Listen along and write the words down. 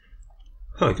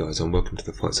Hi guys, and welcome to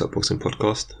the Fights Up Boxing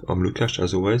Podcast. I'm Lukash,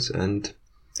 as always, and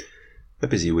a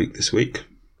busy week this week.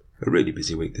 A really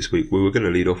busy week this week. We were going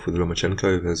to lead off with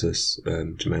Lomachenko versus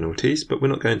Jermaine Ortiz, but we're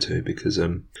not going to because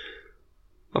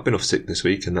I've been off sick this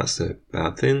week, and that's a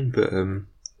bad thing, but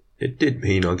it did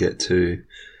mean I get to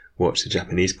watch the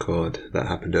Japanese card that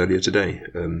happened earlier today,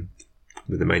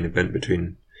 with the main event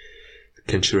between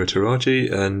Kenshiro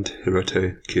Teraji and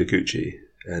Hiroto Kiyoguchi.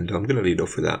 And I'm going to lead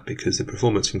off with that because the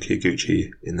performance from Kiyoguchi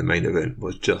in the main event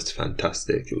was just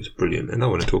fantastic. It was brilliant, and I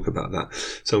want to talk about that.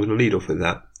 So I'm going to lead off with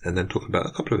that and then talk about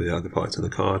a couple of the other fights on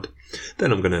the card.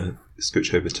 Then I'm going to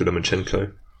switch over to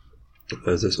Lomachenko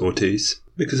versus Ortiz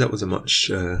because that was a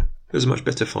much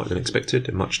better fight than expected,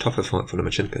 a much tougher fight for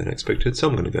Lomachenko than expected. So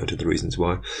I'm going to go into the reasons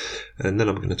why, and then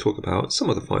I'm going to talk about some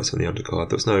of the fights on the undercard.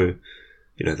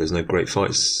 There's no great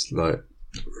fights like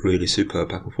really superb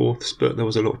back and forths, but there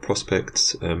was a lot of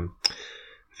prospects, a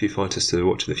few fighters to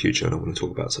watch in the future, and I want to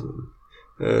talk about some of them.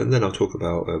 And then I'll talk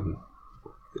about,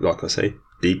 like I say,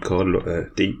 deep card,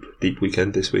 deep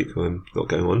weekend this week, a lot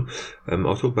going on.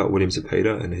 I'll talk about William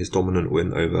Zepeda and his dominant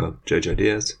win over Jojo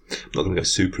Diaz. I'm not going to go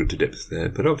super into depth there,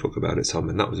 but I'll talk about it some,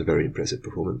 and that was a very impressive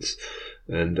performance.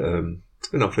 And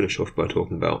then I'll finish off by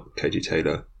talking about KG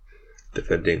Taylor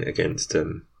defending against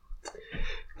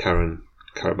Karen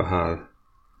Carabajal,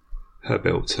 her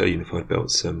belts, her unified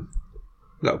belts.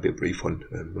 That'll be a brief one.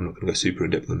 I'm not going to go super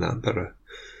in depth on that,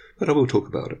 but I will talk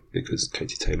about it because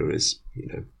Katie Taylor is,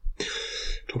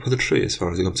 top of the tree as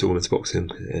far as it comes to women's boxing,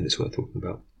 and it's worth talking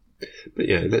about. But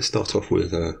yeah, let's start off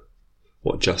with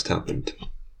what just happened.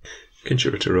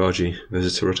 Kenshiro Teraji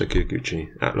versus Hiroto Kiyoguchi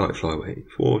at light flyweight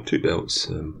for two belts,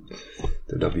 the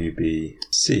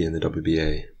WBC and the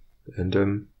WBA, and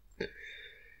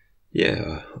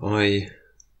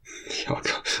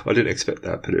I didn't expect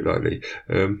that, put it lightly.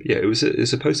 It was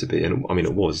supposed to be, and I mean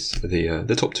it was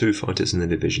the top two fighters in the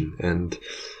division, and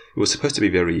it was supposed to be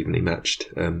very evenly matched.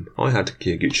 I had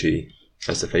Kiyoguchi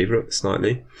as the favourite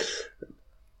slightly.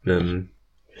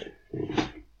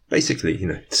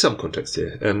 Basically, some context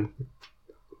here.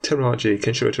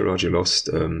 Kenshiro Teraji lost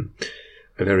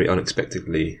very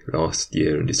unexpectedly last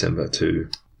year in December to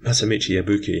Masamichi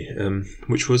Ibuki,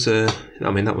 which was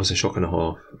that was a shock and a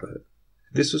half.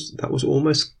 That was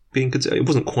almost being considered. It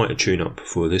wasn't quite a tune-up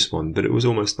for this one, but it was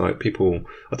almost like people.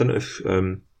 I don't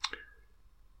know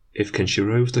if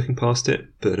Kenshiro was looking past it,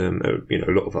 but a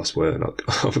lot of us were like,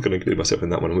 I'm going to include myself in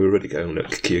that one. We were already going at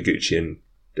Kiyoguchi and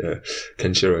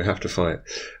Kenshiro have to fight,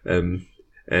 and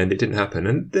it didn't happen.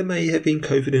 And there may have been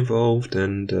COVID involved,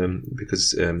 and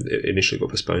because it initially got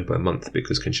postponed by a month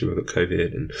because Kenshiro got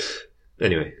COVID, and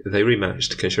anyway, they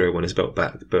rematched. Kenshiro won his belt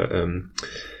back,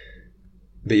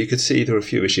 but you could see there were a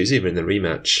few issues, even in the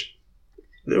rematch.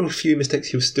 There were a few mistakes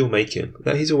he was still making.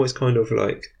 That he's always kind of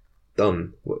like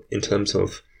done in terms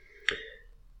of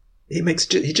he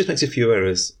just makes a few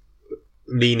errors,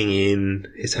 leaning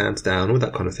in, his hands down, all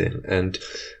that kind of thing. And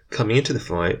coming into the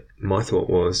fight, my thought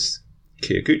was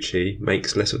Kiyoguchi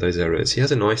makes less of those errors. He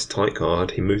has a nice tight guard.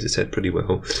 He moves his head pretty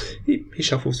well. He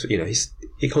shuffles.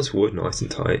 He comes forward nice and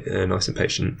tight, nice and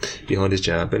patient behind his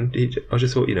jab. And I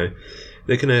just thought,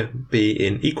 they're going to be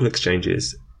in equal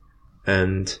exchanges,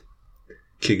 and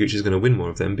Kiyoguchi is going to win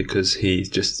more of them because he's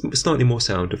just slightly more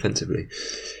sound defensively.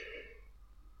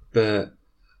 But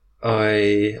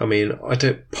I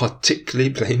don't particularly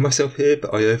blame myself here,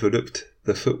 but I overlooked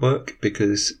the footwork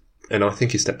and I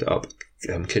think he stepped it up.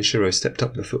 Kenshiro stepped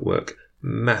up the footwork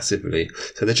massively,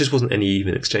 so there just wasn't any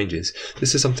even exchanges.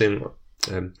 This is something.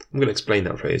 I'm going to explain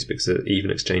that phrase because even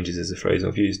exchanges is a phrase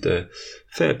I've used a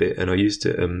fair bit, and I used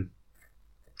it in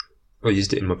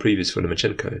my previous for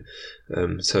Lomachenko,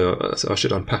 so I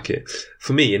should unpack it.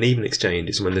 For me, an even exchange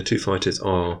is when the two fighters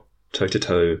are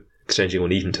toe-to-toe, exchanging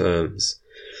on even terms,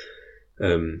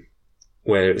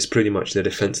 where it's pretty much the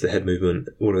defence, the head movement,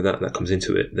 all of that comes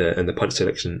into it, and the punch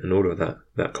selection and all of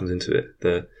that comes into it.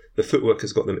 The footwork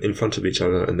has got them in front of each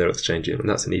other and they're exchanging, and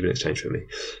that's an even exchange for me.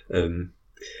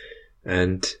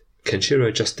 And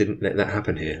Kenshiro just didn't let that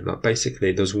happen here. Like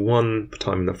basically, there's one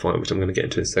time in the fight, which I'm going to get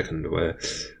into in a second, where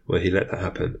he let that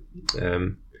happen.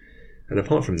 And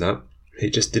apart from that,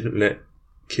 he just didn't let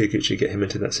Kiyoguchi get him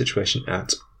into that situation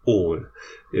at all.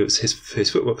 It was his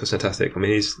footwork was fantastic. I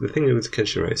mean, the thing with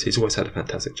Kenshiro is he's always had a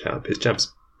fantastic jab. His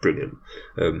jab's brilliant,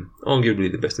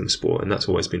 arguably the best in the sport, and that's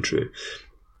always been true.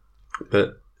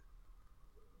 But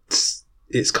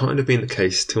it's kind of been the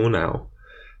case till now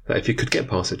that if you could get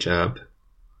past a jab,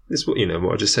 this is what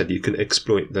I just said, you can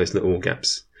exploit those little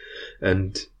gaps.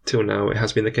 And till now, it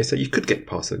has been the case that you could get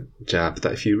past a jab,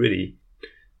 that if you really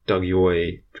dug your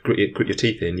way, grit your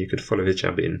teeth in, you could follow his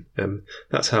jab in.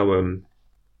 That's how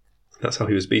That's how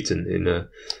he was beaten in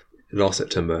last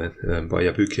September by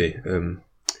Yabuki.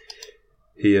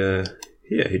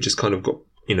 He just kind of got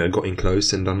in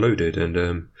close and unloaded,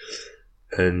 and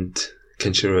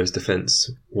Kenshiro's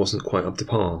defense wasn't quite up to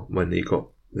par when he got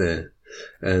there.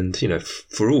 And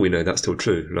for all we know, that's still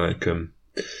true. Like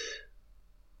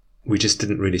we just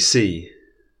didn't really see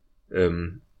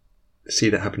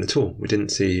that happen at all. We didn't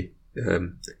see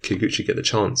Kyoguchi get the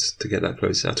chance to get that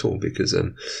close at all because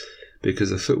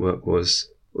the footwork was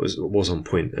on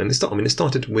point. And it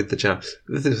started with the jab.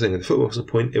 The thing, the footwork was on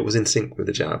point. It was in sync with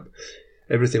the jab.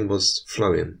 Everything was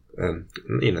flowing.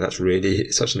 That's really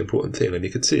such an important thing, and you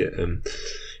could see it.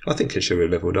 I think Kenshiro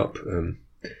leveled up.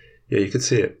 You could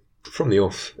see it from the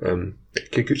off.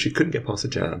 Kyoguchi couldn't get past the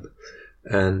jab,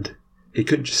 and he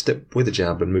couldn't just step with the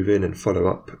jab and move in and follow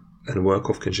up and work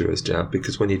off Kenshiro's jab,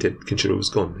 because when he did, Kenshiro was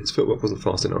gone. His footwork wasn't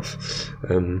fast enough.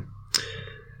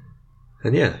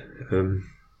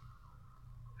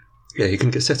 He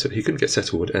couldn't get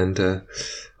settled. And I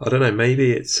don't know.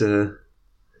 Maybe it's a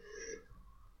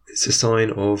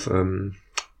sign of.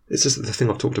 It's just the thing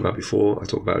I've talked about before. I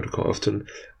talk about it quite often.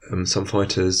 Some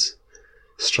fighters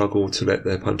struggle to let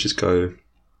their punches go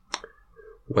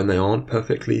when they aren't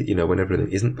perfectly, when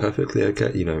everything isn't perfectly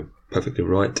okay, perfectly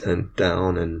right and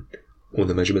down and all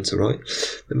the measurements are right.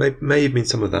 There may have been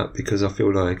some of that, because I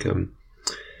feel like, it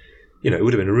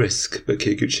would have been a risk, but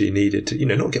Kyoguchi needed to,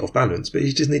 not get off balance, but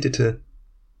he just needed to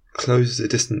close the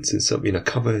distance in some,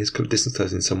 cover his distance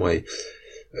close in some way,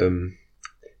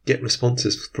 get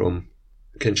responses from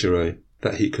Kenshiro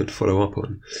that he could follow up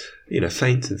on,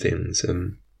 feints and things,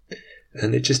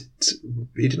 and it just,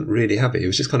 he didn't really have it. He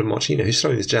was just kind of marching, he's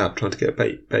throwing his jab, trying to get a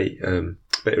bait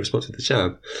response with the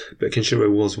jab, but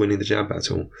Kenshiro was winning the jab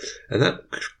battle, and that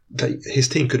his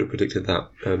team could have predicted that.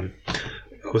 I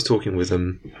was talking with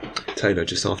Taylor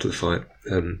just after the fight,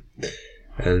 and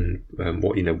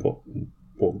what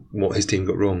his team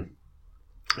got wrong,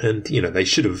 and they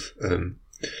should have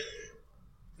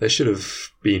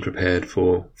been prepared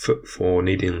for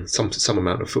needing some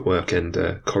amount of footwork and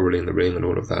corralling the ring and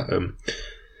all of that.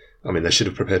 They should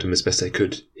have prepared him as best they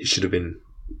could. He should have been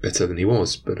better than he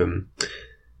was, but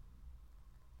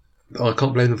I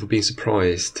can't blame them for being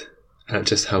surprised at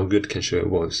just how good Kenshiro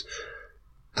was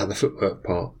at the footwork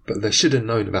part. But they should have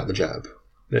known about the jab.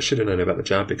 Because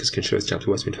Kenshiro's jab's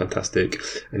always been fantastic,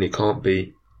 and you can't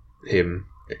beat him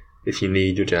if you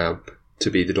need your jab to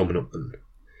be the dominant one.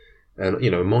 And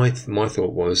my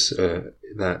thought was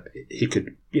that he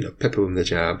could pepper him the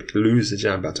jab, lose the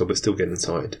jab battle, but still get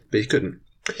inside. But he couldn't.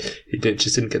 He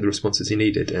just didn't get the responses he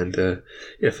needed. And for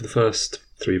the first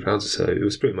 3 rounds or so, it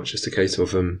was pretty much just a case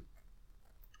of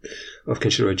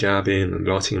Kenshiro jabbing and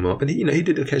lighting him up. And he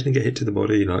did occasionally get hit to the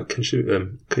body, like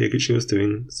Kyoguchi was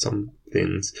doing some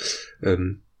things.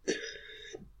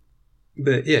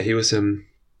 But yeah, he was.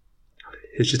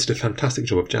 He just did a fantastic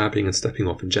job of jabbing and stepping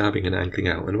off and jabbing and angling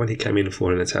out. And when he came in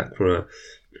for an attack for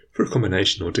a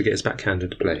combination or to get his backhand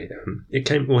into play,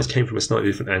 it always came from a slightly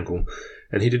different angle,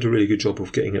 and he did a really good job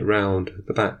of getting it round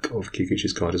the back of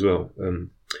Kyoguchi's guard as well.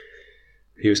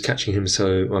 He was catching him.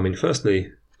 So firstly,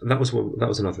 that was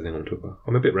another thing I want to talk about.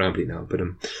 I'm a bit rambly now, but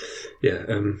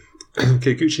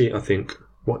Kyoguchi, I think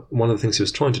one of the things he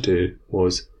was trying to do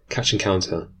was catch and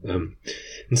counter.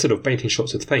 Instead of baiting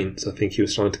shots with feints, I think he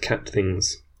was trying to catch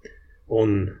things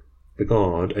on the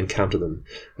guard and counter them.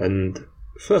 And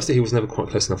firstly, he was never quite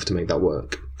close enough to make that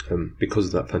work because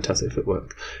of that fantastic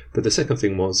footwork. But the second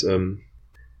thing was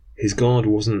his guard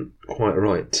wasn't quite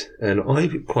right, and I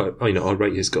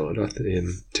rate his guard. I think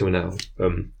to now,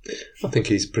 I think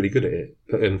he's pretty good at it.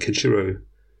 But Kenshiro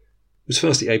was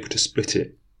firstly able to split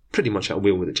it pretty much at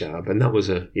will with a jab, and that was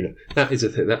that is a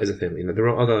thing. There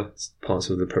are other parts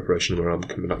of the preparation where I'm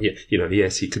coming like,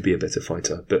 yes, he could be a better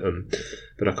fighter, but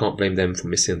I can't blame them for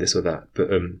missing this or that. But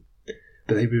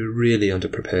they were really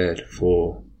underprepared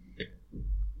for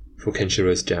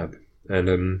Kenshiro's jab, and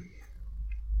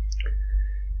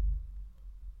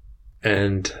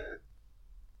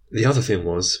the other thing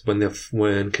was when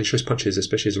Kenshiro's punches,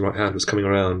 especially his right hand, was coming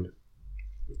around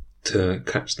to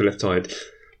catch the left side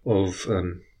of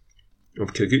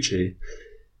Kyoguchi,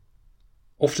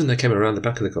 often they came around the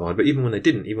back of the guard, but even when they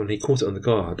didn't, even when he caught it on the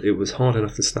guard, it was hard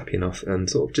enough and snappy enough and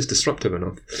sort of just disruptive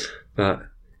enough that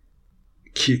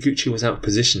Kyoguchi was out of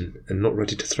position and not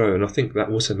ready to throw. And I think that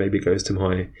also maybe goes to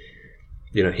my,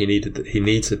 he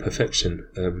needs the perfection,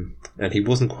 and he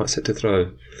wasn't quite set to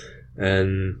throw,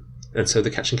 and so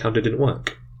the catch and counter didn't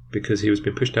work because he was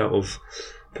being pushed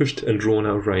and drawn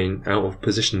out of range, out of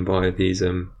position by these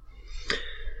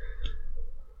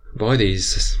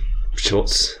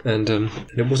shots, and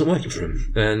it wasn't working for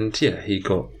him. And yeah, he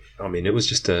got. It was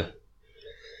just a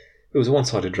it was a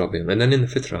one-sided drubbing. And then in the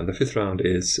fifth round the fifth round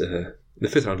was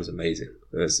amazing.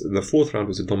 The fourth round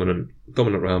was a dominant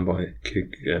round by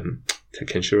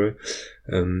Kenshiro.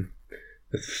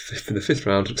 The fifth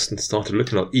round started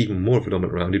looking like even more of a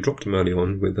dominant round. He dropped him early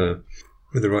on with the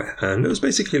right hand. It was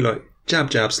basically like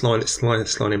jab,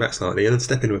 sliding back slightly, and then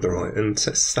step in with the right and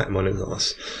slap him on his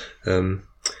ass.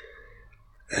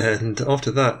 And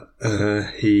after that,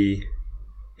 he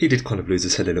did kind of lose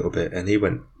his head a little bit, and he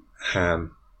went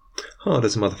ham, hard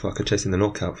as a motherfucker, chasing the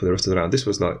knockout for the rest of the round. This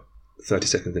was like 30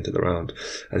 seconds into the round,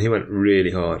 and he went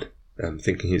really hard,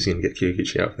 thinking he was going to get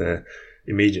Kyoguchi out there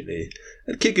immediately.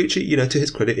 And Kyoguchi, to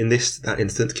his credit, in that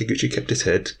instance, Kyoguchi kept his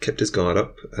head, kept his guard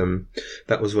up.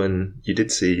 That was when you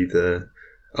did see the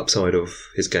upside of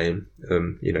his game.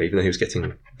 Even though he was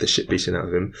getting the shit beaten out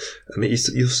of him,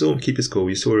 you saw him keep his cool.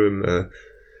 You saw him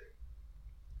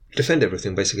defend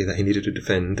everything basically that he needed to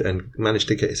defend, and managed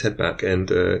to get his head back. And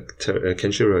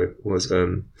Kenshiro was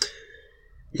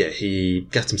he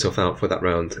gassed himself out for that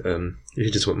round.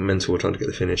 He just went mental trying to get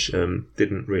the finish.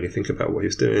 Didn't really think about what he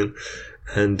was doing.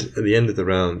 And at the end of the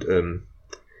round,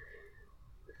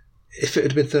 if it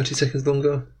had been 30 seconds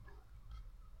longer,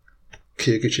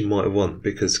 Kyoguchi might have won,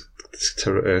 because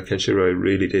Kenshiro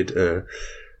really did.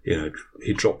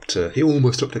 He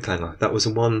almost dropped a clanger. That was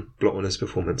one blot on his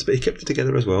performance, but he kept it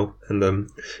together as well, and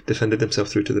defended himself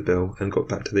through to the bell and got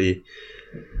back to the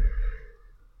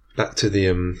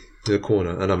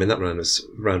corner. And I mean, that round was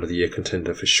round of the year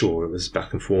contender for sure. It was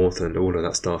back and forth and all of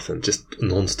that stuff, and just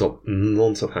non-stop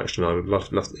action. I would love,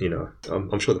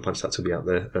 I'm sure the punch stats will be out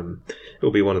there. It will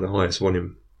be one of the highest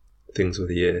volume things of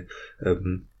the year.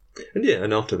 And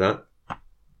after that,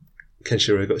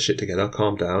 Kenshiro got shit together,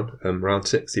 calmed down. Round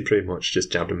 6, he pretty much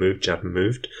just jabbed and moved.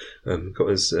 Got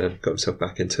himself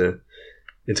back into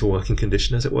working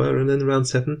condition, as it were. And then round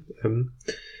 7,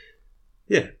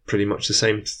 pretty much the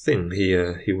same thing.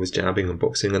 He was jabbing and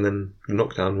boxing, and then the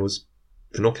knockout was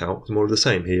more of the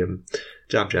same. He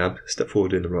jab, stepped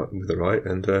forward with the right,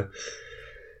 and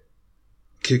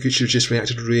Kyoguchi just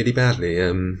reacted really badly.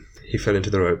 He fell into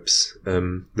the ropes.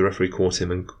 The referee caught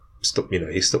him and stopped.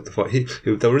 He stopped the fight.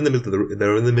 They were in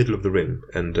the middle of the ring,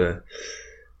 and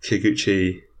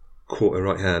Kyoguchi caught a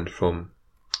right hand from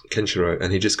Kenshiro,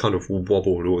 and he just kind of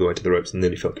wobbled all the way to the ropes and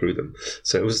nearly fell through them.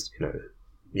 So it was,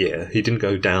 he didn't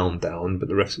go down, but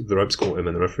the ropes caught him,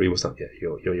 and the referee was like,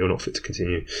 you're not fit to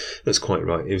continue. That's quite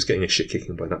right. He was getting a shit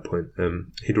kicking by that point.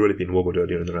 He'd already been wobbled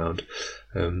earlier in the round.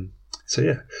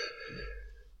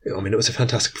 It was a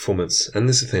fantastic performance. And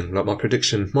this is the thing, like my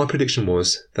prediction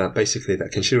was that basically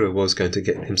that Kenshiro was going to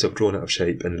get himself drawn out of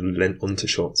shape and lent onto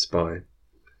shots by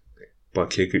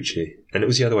Kyoguchi. And it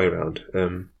was the other way around.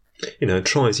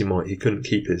 Try as he might, he couldn't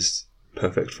keep his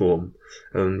perfect form.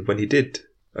 And when he did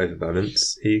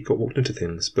overbalance, he got walked into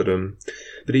things. But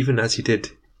even as he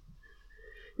did,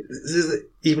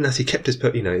 even as he kept his,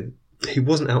 he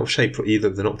wasn't out of shape for either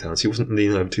of the knockdowns. He wasn't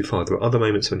leaning over too far. There were other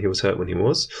moments when he was hurt when he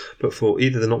was, but for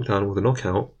either the knockdown or the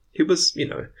knockout, he was, you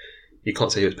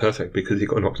can't say he was perfect because he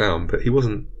got knocked down, but he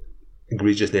wasn't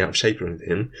egregiously out of shape or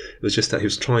anything. It was just that he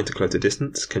was trying to close the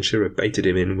distance. Kenshiro baited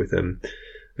him in with a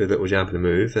little jab and a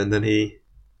move, and then he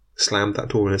slammed that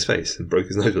door in his face and broke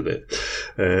his nose with it.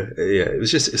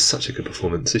 It's such a good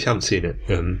performance. If you haven't seen it,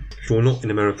 if you're not in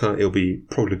America, it'll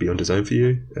probably be on DAZN for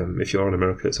you. If you are in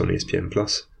America, it's on ESPN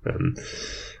Plus.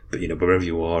 But wherever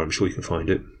you are, I'm sure you can find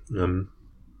it.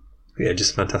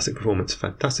 Just a fantastic performance.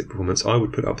 I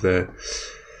would put up there.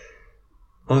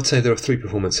 I would say there are 3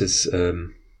 performances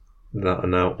that are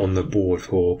now on the board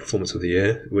for performance of the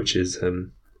year, which is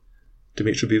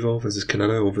Dimitri Bivol versus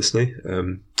Canelo, obviously.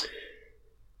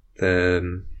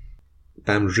 Bam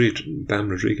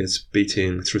Rodriguez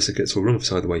beating Thrisikat or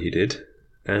Rungvisai the way he did,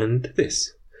 and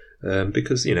this,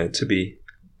 because to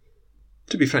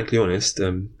be frankly honest,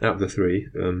 out of the 3,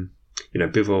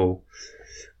 Bivol,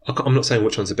 I'm not saying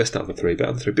which one's the best out of the 3, but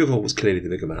out of the 3, Bivol was clearly the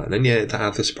bigger man, and to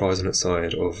have the surprise on its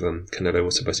side of Canelo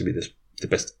was supposed to be the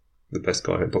best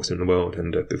guy at boxing in the world,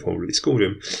 and Bivol really scored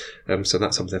him, so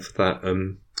that's up there for that.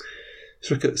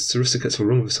 Thrisikat or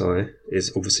Rungvisai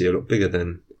is obviously a lot bigger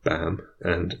than Bam,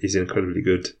 and he's incredibly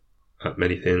good at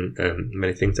many things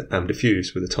that Bam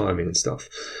diffused with the timing and stuff.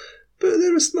 But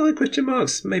there are slight question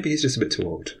marks. Maybe he's just a bit too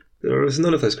old. There is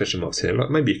none of those question marks here.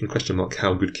 Like maybe you can question mark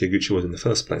how good Kyoguchi was in the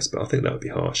first place, but I think that would be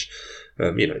harsh.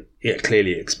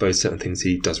 Clearly exposed certain things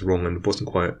he does wrong and wasn't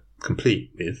quite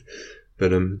complete with.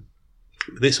 But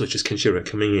this was just Kenshiro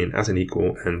coming in as an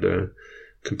equal and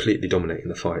completely dominating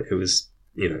the fight. It was,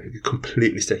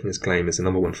 completely staking his claim as the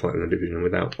number 1 fighter in the division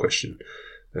without question.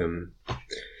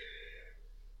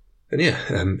 And yeah,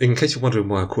 in case you're wondering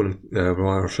why I call him,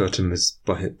 why I refer to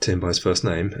him by his first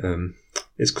name,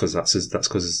 it's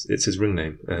because it's his ring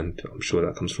name, and I'm sure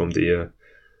that comes from the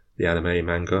anime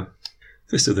manga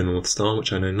Fist of the North Star,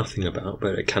 which I know nothing about,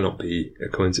 but it cannot be a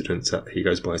coincidence that he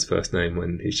goes by his first name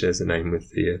when he shares the name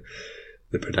with the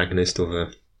protagonist of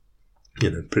a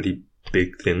pretty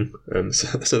big thing.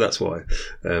 So that's why.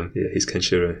 He's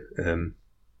Kenshiro.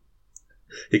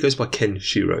 He goes by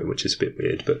Kenshiro, which is a bit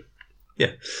weird, but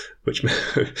yeah, which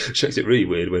makes it really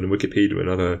weird when Wikipedia and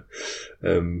other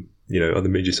other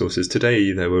media sources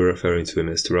today they were referring to him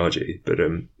as Taraji, but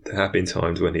there have been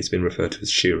times when he's been referred to as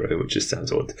Shiro, which just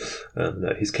sounds odd.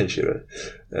 No, he's Kenshiro.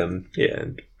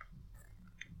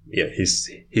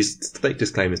 His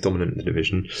status claim is dominant in the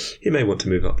division. He may want to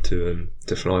move up to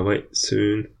flyweight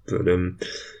soon, but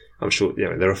I'm sure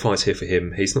there are fights here for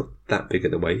him. He's not that big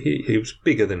at the weight. He was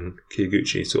bigger than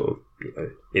Kiyoguchi, sort of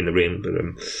in the ring,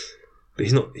 but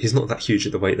he's not that huge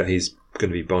at the weight that he's going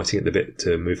to be biting at the bit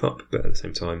to move up. But at the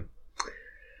same time,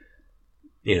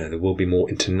 there will be more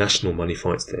international money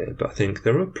fights there. But I think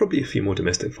there are probably a few more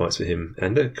domestic fights for him,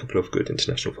 and a couple of good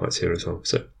international fights here as well.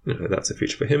 So that's a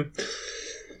future for him.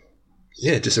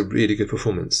 Yeah, just a really good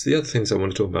performance. The other things I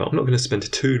want to talk about, I'm not going to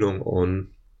spend too long on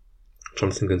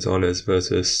Jonathan Gonzalez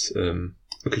versus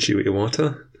Okachiwa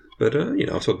Iwata. But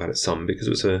I'll talk about it some because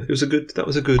it was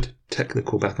a good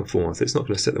technical back and forth. It's not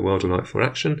going to set the world alight for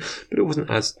action, but it wasn't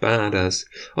as bad as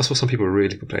I saw some people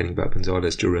really complaining about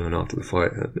Gonzalez during and after the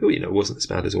fight. It wasn't as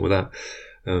bad as all that.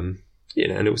 And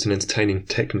it was an entertaining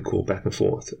technical back and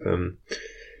forth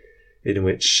in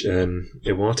which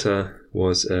Iwata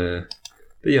was the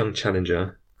young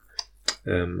challenger.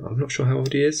 I'm not sure how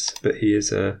old he is, but he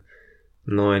is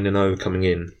 9-0 coming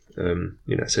in.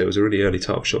 So it was a really early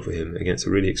title shot for him against a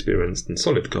really experienced and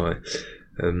solid guy.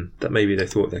 That maybe they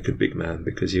thought they could big man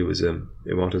because he was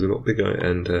Iwata's a lot bigger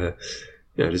and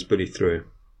just bullied through.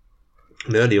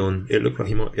 And early on, it looked like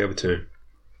he might be able to,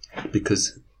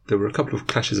 because there were a couple of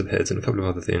clashes of heads and a couple of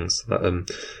other things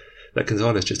that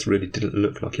Gonzalez just really didn't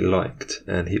look like he liked,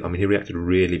 and he reacted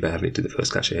really badly to the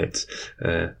first clash of heads.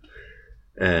 Some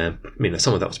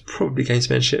of that was probably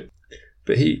gamesmanship.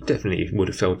 But he definitely would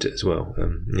have felt it as well.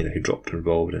 He dropped and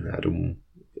rolled and had I'm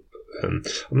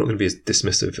not going to be as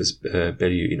dismissive as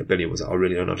Bellew. Bellew was. I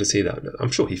really don't know how to see that.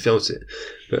 I'm sure he felt it.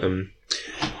 But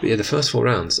the first 4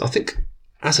 rounds, I think,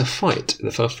 as a fight, the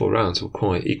first 4 rounds were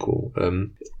quite equal.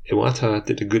 Iwata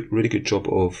did a really good job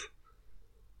of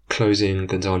closing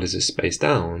Gonzalez's space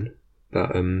down,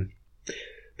 but in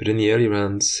the early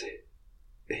rounds,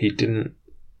 he didn't.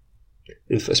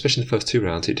 Especially in the first 2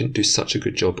 rounds, he didn't do such a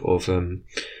good job of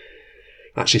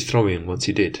actually throwing once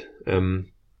he did.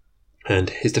 And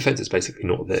his defence is basically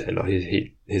not there.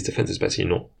 His defence is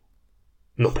basically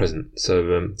not present.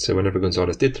 So whenever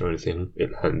Gonzalez did throw anything,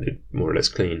 it landed more or less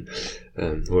clean.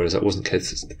 Whereas that wasn't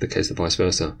the case of vice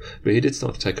versa. But he did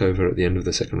start to take over at the end of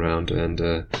the second round, and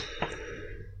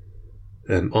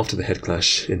after the head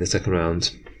clash in the second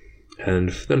round. And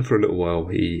then for a little while,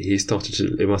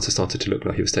 Iwata started to look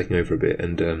like he was taking over a bit.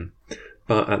 And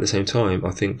but at the same time,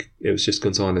 I think it was just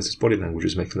Gonzalez's body language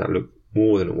was making that look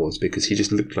more than it was, because he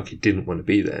just looked like he didn't want to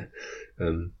be there.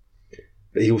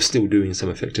 But he was still doing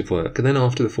some effective work. And then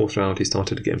after the 4th round, he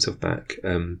started to get himself back.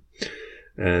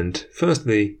 And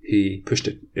firstly, he pushed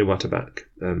Iwata back.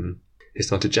 He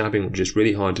started jabbing, just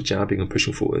really hard, jabbing and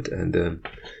pushing forward, and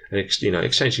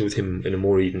exchanging with him in a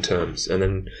more even terms, and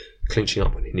then clinching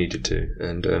up when he needed to,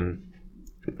 and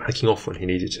backing off when he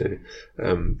needed to,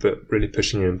 but really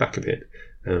pushing him back a bit,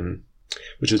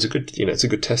 which was a good, it's a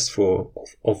good test of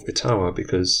Itawa,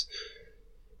 because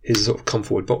he's a sort of come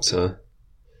forward boxer.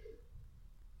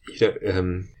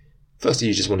 Firstly,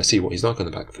 you just want to see what he's like on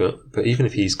the back foot, but even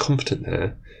if he's competent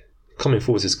there, coming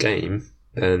forward is his game,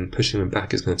 and pushing him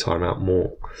back is going to tire him out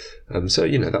more. So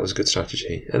that was a good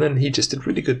strategy. And then he just did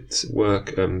really good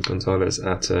work, Gonzalez,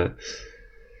 at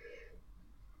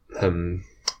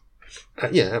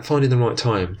finding the right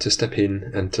time to step in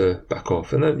and to back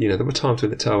off. And then there were times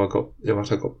when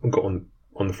Iwata got on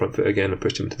the front foot again and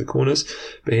pushed him into the corners,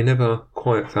 but he never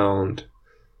quite found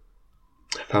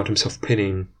himself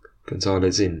pinning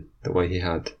Gonzalez in the way he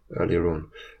had earlier on.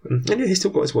 And he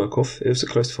still got his work off. It was a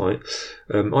close fight.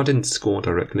 I didn't score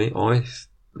directly. My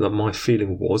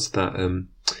feeling was that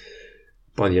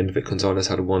by the end of it, Gonzalez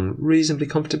had won reasonably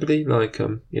comfortably. I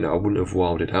wouldn't have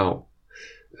wilded out.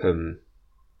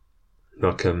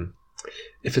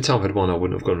 If Itawa had won, I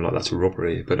wouldn't have gone like that's a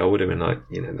robbery, but I would have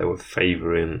been they were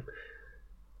favouring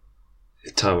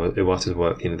Iwata's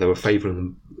work. They were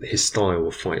favouring his style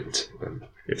of fight,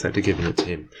 if they'd have given it to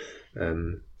him.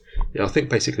 I think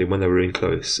basically when they were in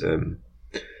close,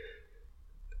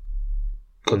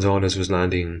 Gonzalez was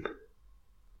landing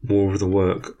more of the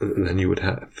work than you would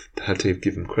have had to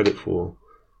give him credit for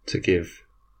to give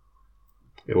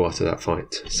Iwata that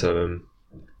fight. So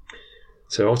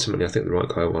ultimately, I think the right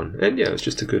guy won. And yeah, it was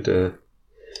just a good.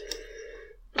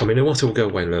 Iwata will go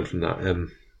away and learn from that.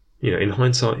 In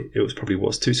hindsight, it was probably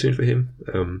too soon for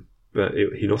him. But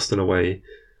he lost in a way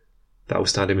that will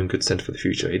stand him in good stead for the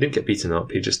future. He didn't get beaten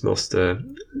up. He just lost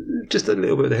just a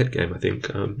little bit of the head game, I think.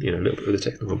 A little bit of the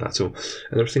technical battle.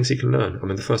 And there are things he can learn.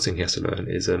 The first thing he has to learn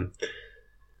is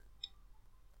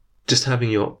just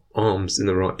having your arms in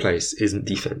the right place isn't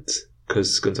defense.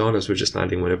 Because Gonzalez was just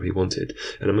landing whenever he wanted.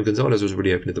 And Gonzalez was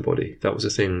really open to the body. That was a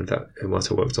thing that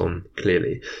Iwata worked on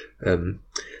clearly.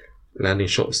 Landing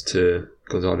shots to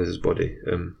Gonzalez's body.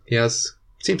 He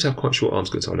seems to have quite short arms,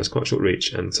 Gonzalez, quite short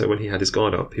reach. And so when he had his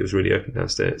guard up, he was really open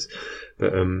downstairs.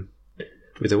 But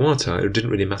with Iwata, it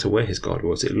didn't really matter where his guard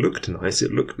was. It looked nice.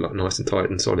 It looked like nice and tight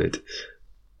and solid.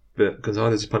 But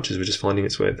Gonzalez's punches were just finding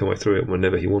their way through it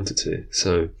whenever he wanted to.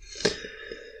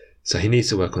 So he needs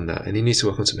to work on that, and he needs to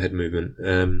work on some head movement.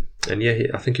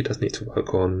 I think he does need to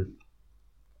work on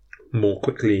more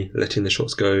quickly letting the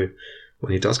shots go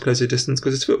when he does close the distance,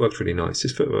 because his footwork's really nice.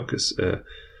 His footwork is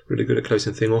really good at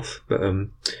closing thing off, but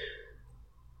and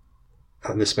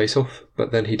the space off.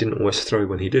 But then he didn't always throw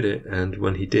when he did it, and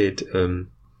when he did,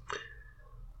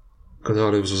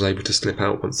 Gonzalez was able to slip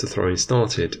out once the throwing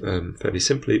started, fairly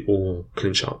simply, or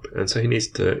clinch up. And so he needs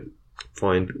to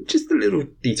find just the little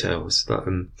details that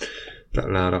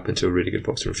allowed up into a really good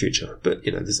boxer in the future. But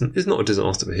it's not a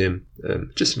disaster for him.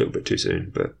 Just a little bit too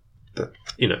soon, but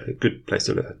a good place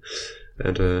to learn.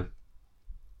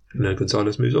 And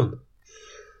Gonzalez moves on.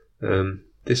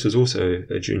 This was also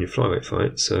a junior flyweight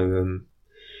fight,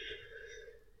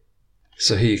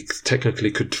 so he technically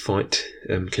could fight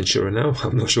Kenshiro now.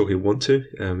 I'm not sure he'll want to.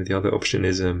 The other option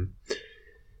is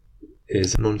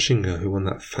Nonshinga, who won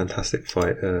that fantastic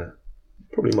fight.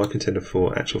 Probably my contender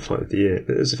for actual fight of the year.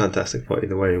 But it was a fantastic fight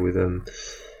either way with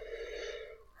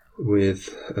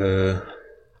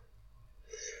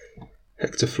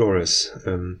Hector Flores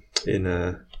in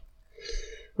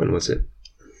when was it?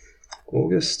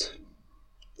 August?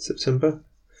 September?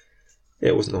 Yeah,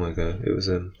 it wasn't long ago. It was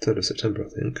 3rd of September, I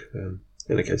think. In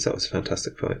any case, that was a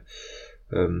fantastic fight.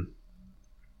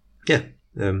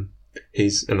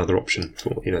 He's another option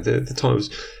for the times.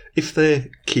 If they're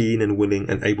keen and willing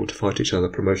and able to fight each other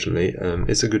promotionally,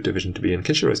 it's a good division to be in.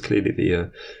 Kenshiro is clearly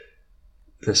the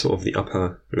sort of the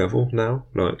upper level now.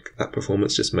 Like, that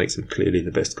performance just makes him clearly the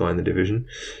best guy in the division.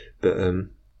 But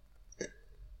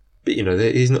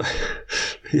he's not.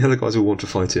 The other guys will want to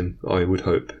fight him, I would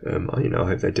hope. I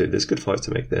hope they do. There's good fights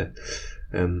to make there,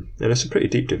 and it's a pretty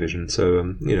deep division.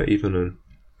 So even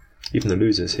the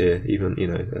losers here,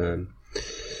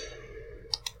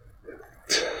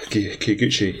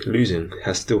 Kikuchi losing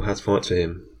still has fights for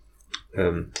him.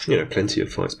 Plenty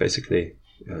of fights basically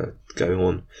going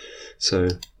on. So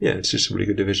it's just a really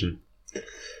good division.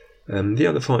 The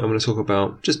other fight I want to talk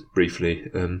about just briefly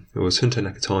was Hunter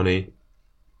Nakatani,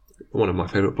 one of my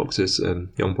favourite boxers,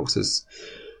 young boxers,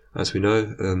 as we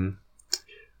know,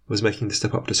 was making the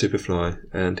step up to Superfly,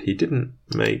 and he didn't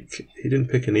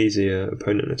pick an easier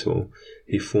opponent at all.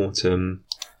 He fought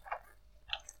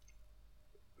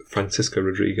Francisco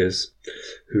Rodriguez,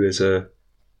 who is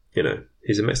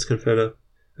he's a Mexican fella,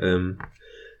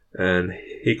 and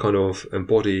he kind of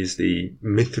embodies the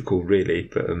mythical, really,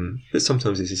 but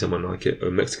sometimes you see someone like it,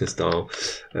 a Mexican style.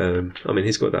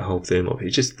 He's got that whole thing of he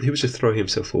was just throwing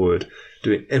himself forward,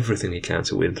 doing everything he can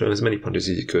to win, throwing as many punches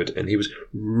as he could, and he was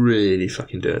really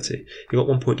fucking dirty. He got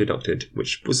 1 point deducted,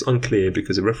 which was unclear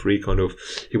because the referee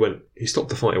he stopped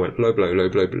the fight, he went low blow, low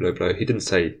blow, low blow. He didn't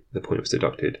say the point was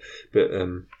deducted, but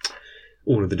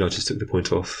all of the judges took the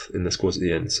point off in the scores at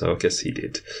the end, so I guess he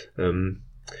did.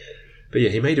 But yeah,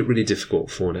 he made it really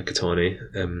difficult for Nakatani,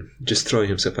 just throwing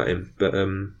himself at him. But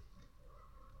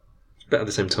at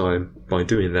the same time, by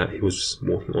doing that, he was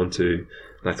walking onto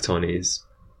Nakatani's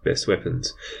best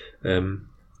weapons. The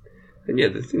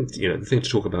thing to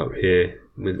talk about here,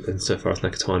 insofar as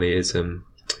Nakatani is,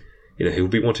 he'll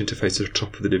be wanting to face the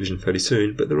top of the division fairly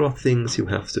soon, but there are things he'll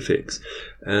have to fix.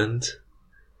 But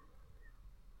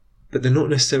they're not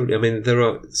necessarily. There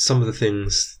are some of the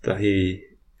things that he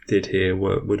did here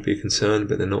would be a concern,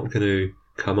 but they're not going to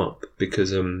come up because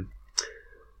some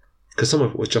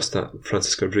of it was just that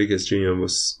Francisco Rodriguez Jr.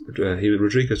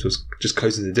 Rodriguez was just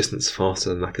closing the distance faster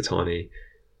than Nakatani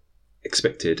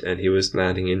expected, and he was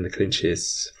landing in the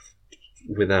clinches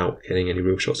without getting any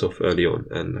real shots off early on,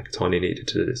 and Nakatani needed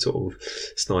to sort of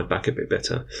slide back a bit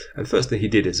better. And firstly, he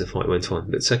did as the fight went on,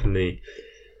 but secondly,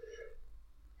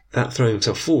 that throwing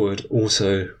himself forward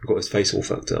also got his face all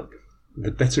fucked up.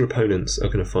 The better opponents are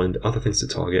going to find other things to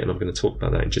target, and I'm going to talk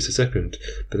about that in just a second,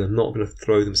 but they're not going to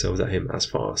throw themselves at him as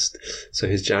fast. So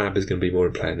his jab is going to be more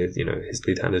in play, and his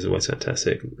lead hand is always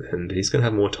fantastic, and he's going to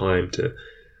have more time to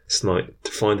snipe,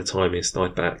 to find the timing,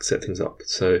 snipe back, set things up.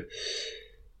 So,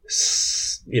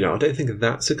 I don't think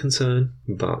that's a concern,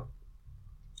 but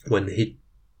when he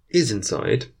is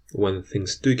inside, when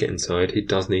things do get inside, he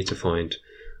does need to find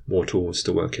more tools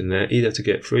to work in there, either to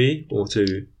get free or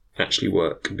to actually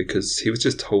work, because he was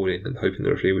just holding and hoping the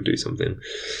referee would do something.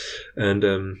 And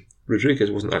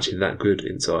Rodriguez wasn't actually that good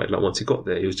inside. Like, once he got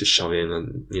there, he was just shoving,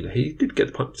 and he did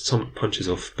get some punches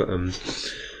off,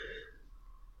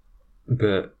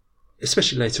 but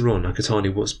especially later on,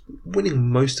 Nakatani was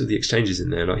winning most of the exchanges in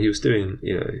there. Like, he was doing,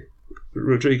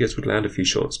 Rodriguez would land a few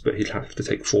shots, but he'd have to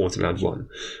take 4 to land 1.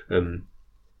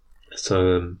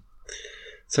 So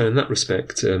in that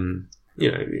respect,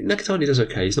 Nakatani does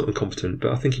okay. He's not incompetent,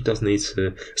 but I think he does need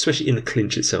to, especially in the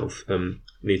clinch itself,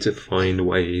 need to find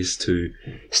ways to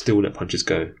still let punches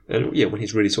go. And when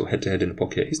he's really sort of head to head in the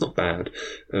pocket, he's not bad.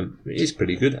 He's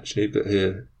pretty good actually, but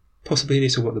possibly he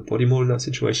needs to work the body more in that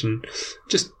situation.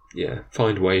 Just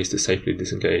find ways to safely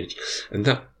disengage. And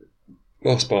that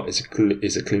last part is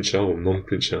a clincher or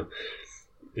non-clincher.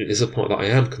 It is a part that I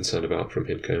am concerned about from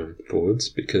him going forwards,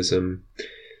 because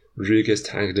Rodriguez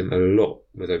tagged him a lot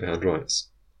with overhand rights.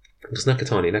 Because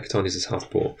Nakatani is his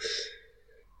southpaw.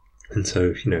 And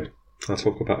so, I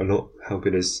talk about a lot how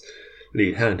good his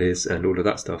lead hand is and all of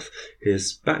that stuff.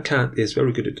 His backhand is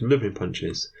very good at delivering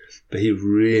punches, but he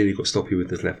really got sloppy with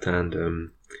his left hand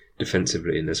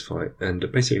defensively in this fight.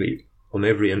 And basically, on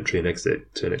every entry and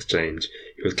exit to an exchange,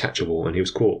 he was catchable, and he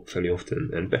was caught fairly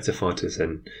often. And better fighters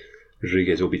than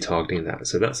Rodriguez will be targeting that,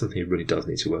 so that's something he really does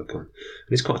need to work on. And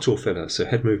he's quite a tall fella, so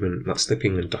head movement, like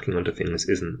slipping and ducking under things,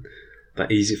 isn't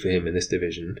that easy for him in this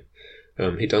division.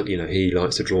 He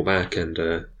likes to draw back and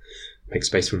make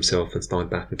space for himself and slide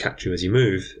back and catch you as you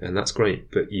move, and that's great.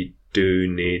 But you do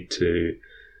need to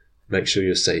make sure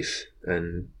you're safe.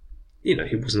 And he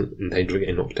wasn't in danger of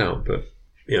getting knocked out, but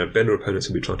better opponents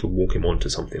will be trying to walk him onto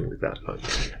something with that, like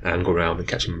angle around and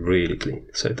catch him really clean.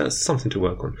 So that's something to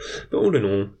work on. But all in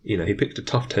all, he picked a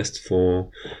tough test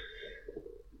for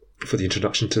the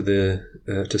introduction to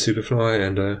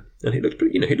Superfly, and he looked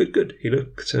pretty, he looked good. He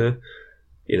looked, there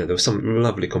were some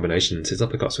lovely combinations. His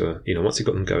uppercuts were, once he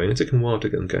got them going, it took him a while to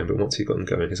get them going, but once he got them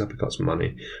going, his uppercuts were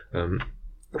money.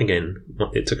 Again,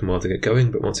 it took him a while to get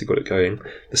going, but once he got it going,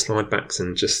 the slide backs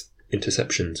and just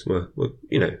interceptions were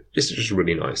just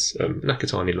really nice.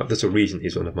 Nakatani, there's a reason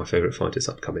he's one of my favourite fighters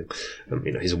upcoming.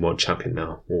 He's a world champion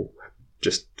now, or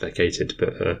just vacated,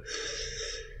 but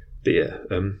it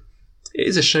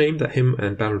is a shame that him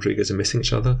and Bam Rodriguez are missing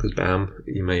each other, because Bam,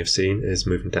 you may have seen, is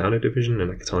moving down a division and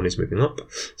Nakatani's moving up,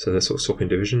 so they're sort of swapping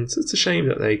divisions. It's a shame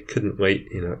that they couldn't wait,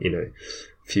 a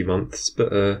few months,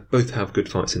 but both have good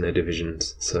fights in their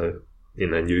divisions, so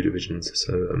in their new divisions.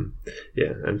 So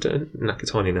and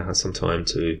Nakatani now has some time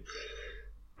to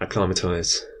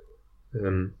acclimatise.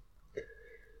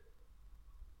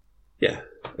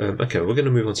 Okay, we're going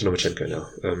to move on to Lomachenko now.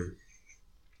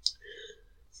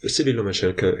 Vasily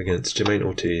Lomachenko against Jermaine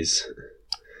Ortiz.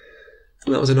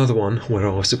 And that was another one where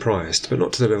I was surprised, but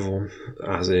not to the level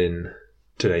as in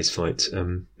today's fight,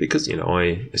 because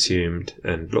I assumed,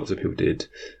 and lots of people did,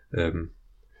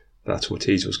 that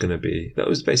Ortiz was going to be... That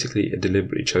was basically a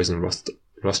deliberately chosen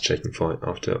rust-shaking fight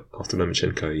after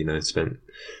Lomachenko, spent,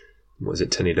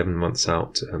 10, 11 months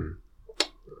out,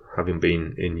 having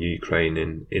been in Ukraine,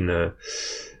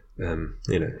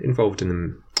 involved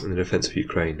in the defence of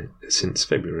Ukraine since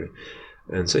February.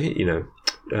 And so,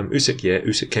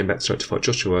 Usyk came back straight to fight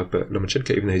Joshua, but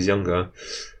Lomachenko, even though he's younger,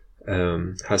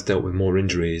 has dealt with more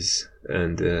injuries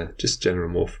and just general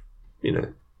more,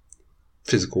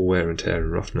 physical wear and tear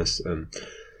and roughness.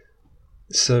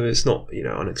 So it's not,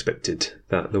 unexpected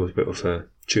that there was a bit of a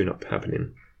tune-up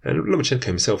happening. And Lomachenko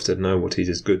himself said, no, Ortiz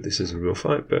is good, this is a real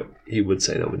fight, but he would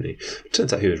say that, wouldn't he? It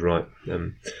turns out he was right.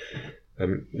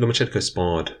 Lomachenko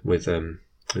sparred with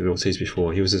Ortiz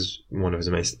before. He was one of his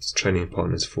main training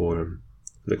partners for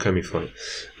the Comey fight.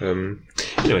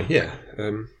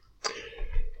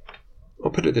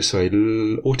 I'll put it this way,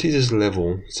 Ortiz's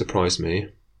level surprised me,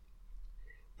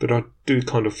 but I do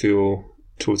kind of feel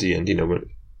towards the end,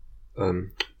 when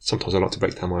sometimes I like to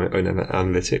break down my own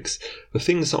analytics. The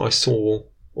things that I saw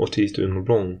Ortiz doing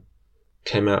wrong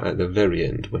came out at the very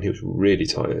end when he was really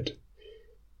tired.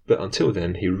 But until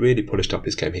then, he really polished up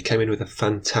his game. He came in with a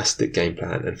fantastic game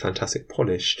plan and fantastic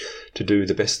polish to do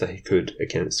the best that he could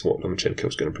against what Lomachenko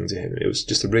was going to bring to him. It was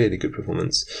just a really good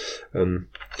performance.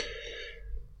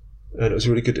 And it was a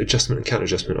really good adjustment and counter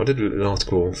adjustment. I did an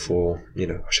article for, I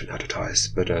shouldn't advertise,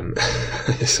 but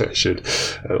so I should.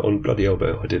 On Bloody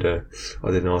Elbow, I did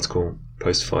an article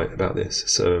post-fight about this.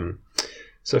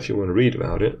 So if you want to read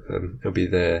about it, it'll be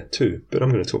there too. But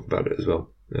I'm going to talk about it as well.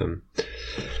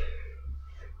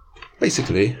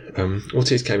 Basically,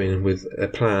 Ortiz came in with a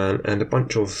plan and a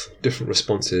bunch of different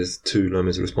responses to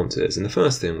Loma's responses. And the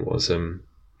first thing was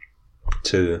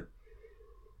to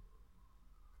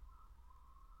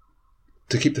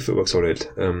keep the footwork solid.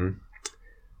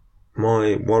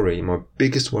 My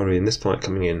biggest worry in this fight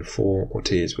coming in for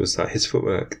Ortiz was that his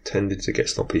footwork tended to get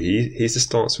sloppy. He's a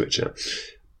start switcher,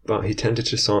 but he tended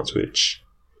to start switch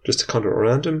just to kind of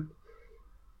around him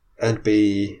and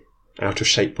be out of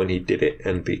shape when he did it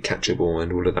and be catchable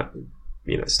and all of that,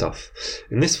 stuff.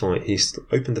 In this fight, he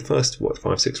opened the first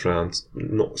 5-6 rounds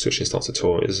not switching starts at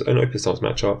all. It was an open starts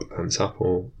matchup,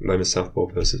 Loma's Southpaw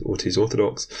versus Ortiz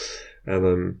Orthodox,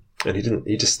 and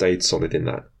he just stayed solid in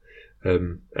that,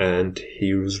 and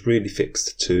he was really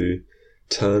fixed to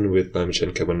turn with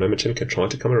Lomachenko. When Lomachenko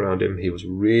tried to come around him, he was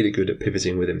really good at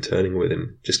pivoting with him, turning with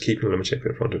him, just keeping Lomachenko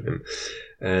in front of him.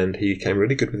 And he came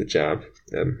really good with the jab.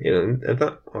 And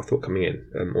that I thought coming in,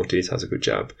 Ortiz has a good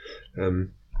jab.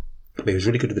 But he was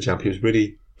really good with the jab. He was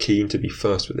really keen to be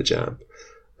first with the jab.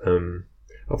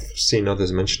 I've seen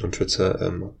others mention on Twitter, I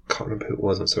can't remember who it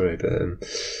was, I'm sorry, but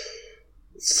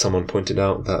someone pointed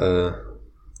out that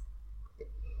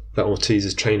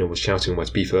Ortiz's trainer was shouting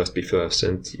almost be first,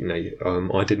 and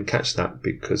I didn't catch that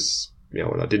because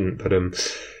I didn't,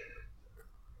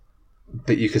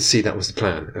 but you could see that was the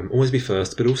plan. Always be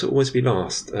first, but also always be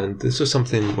last. And this was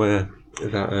something where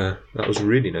that was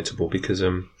really notable because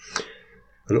a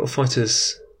lot of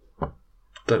fighters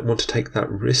don't want to take that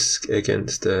risk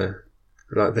against they're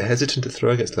hesitant to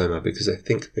throw against Loma because they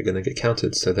think they're going to get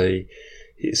countered. So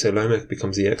Loma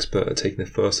becomes the expert at taking the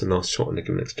first and last shot in a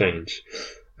given exchange.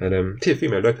 And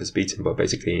Teofimo Lopez beat him by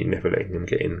basically never letting him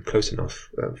get in close enough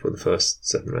for the first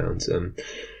 7 rounds.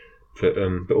 But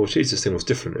Ortiz's thing was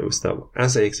different. It was that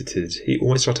as they exited, he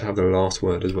always tried to have the last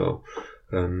word as well.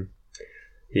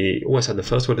 He always had the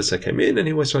first word as they came in, and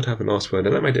he always tried to have the last word,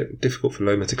 and that made it difficult for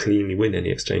Loma to cleanly win any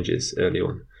exchanges early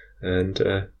on. And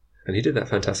he did that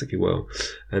fantastically well.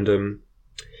 And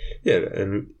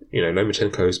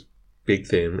Lomachenko's big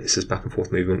thing is his back and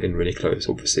forth movement in really close.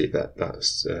 Obviously,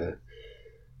 that's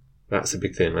a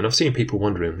big thing. And I've seen people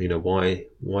wondering, why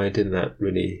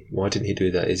didn't he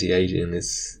do that? Is he aging?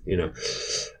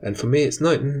 And for me, it's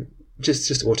not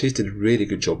just Ortiz did a really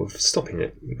good job of stopping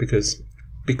it because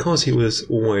he was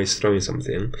always throwing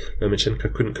something.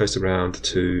 Lomachenko couldn't coast around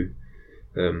to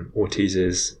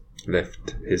Ortiz's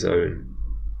left,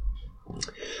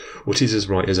 Ortiz's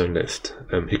right, his own left.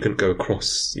 He couldn't go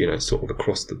across, sort of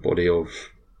across the body of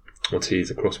Ortiz,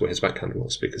 across where his backhand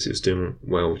was, because he was doing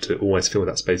well to always fill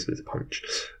that space with his punch.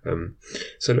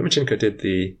 So Lomachenko did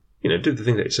the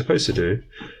thing that he's supposed to do,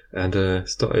 and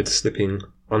started slipping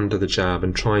under the jab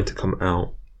and trying to come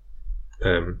out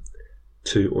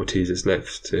to Ortiz's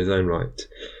left, to his own right.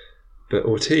 But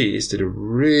Ortiz did a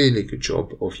really good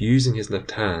job of using his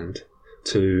left hand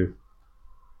to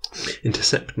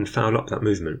intercept and foul up that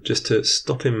movement, just to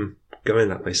stop him going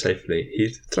that way safely.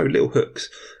 He'd throw little hooks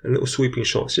and little sweeping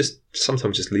shots,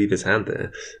 sometimes just leave his hand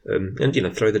there,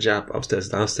 and throw the jab upstairs,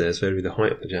 downstairs, vary the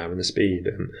height of the jab and the speed,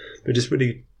 but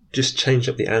just change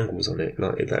up the angles on it.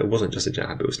 Like it wasn't just a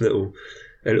jab; it was a little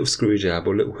screwy jab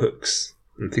or little hooks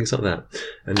and things like that,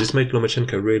 and just made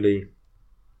Lomachenko really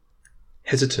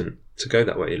hesitant to go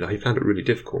that way. He found it really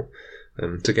difficult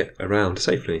to get around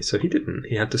safely, so he didn't.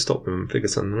 He had to stop him and figure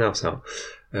something else out.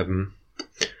 And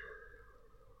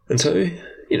so,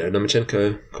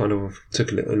 Lomachenko kind of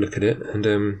took a little look at it, and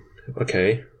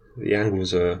the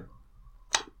angles are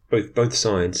both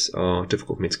sides are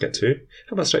difficult for me to get to.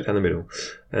 How about straight down the middle?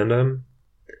 And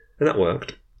that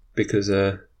worked because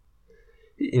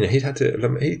he kind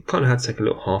of had to take a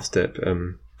little half step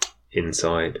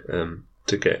inside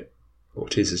to get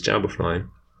Ortiz's jab offline,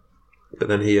 but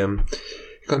then he kind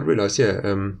of realised, if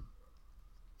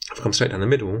I come straight down the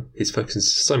middle, he's focusing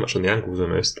so much on the angles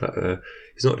almost that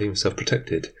he's not leaving himself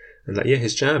protected. And that,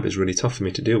 his jab is really tough for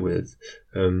me to deal with.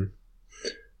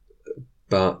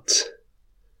 But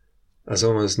as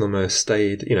long as Loma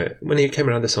stayed, when he came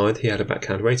around the side, he had a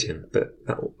backhand waiting. But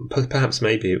perhaps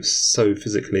maybe it was so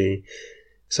physically,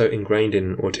 so ingrained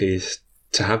in Ortiz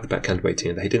to have the backhand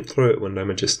waiting that he didn't throw it when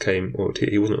Loma just came, or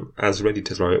he wasn't as ready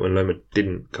to throw it when Loma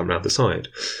didn't come around the side.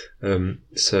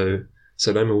 So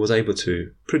Loma was able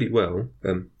to pretty well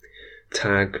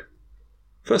tag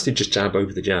firstly just jab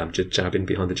over the jab, just jab in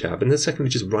behind the jab, and then secondly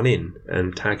just run in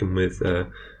and tag him with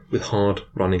hard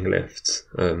running lefts.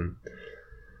 And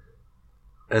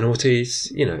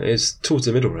Ortiz, is towards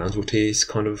the middle rounds, Ortiz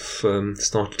kind of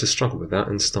started to struggle with that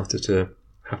and started to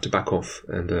have to back off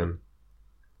and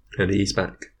ease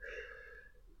back.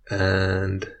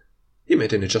 And he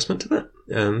made an adjustment to that.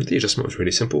 The adjustment was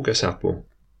really simple: go southpaw.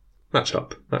 Match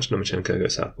Lomachenko, go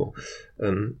southpaw.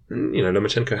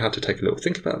 Lomachenko had to take a little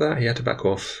think about that. He had to back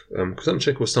off because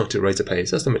Lomachenko was starting to raise the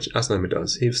pace, as Loma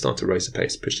does. He was starting to raise the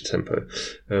pace, push the tempo,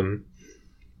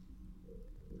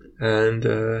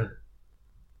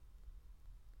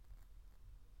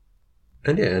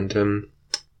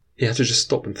 he had to just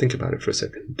stop and think about it for a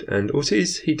second. And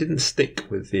Ortiz, he didn't stick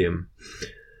with the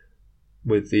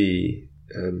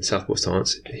southpaw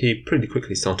stance. He pretty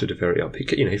quickly started to vary up.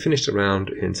 He finished a round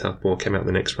in southpaw, came out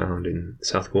the next round in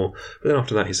southpaw, but then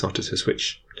after that he started to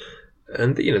switch.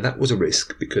 And that was a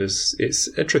risk because it's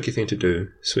a tricky thing to do,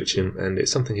 switching, and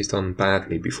it's something he's done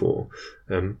badly before.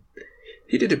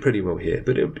 He did it pretty well here,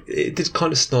 but it did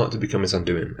kind of start to become his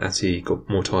undoing as he got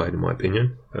more tired, in my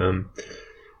opinion.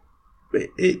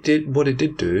 What it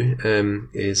did do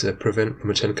is prevent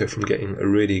Lomachenko from getting a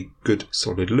really good,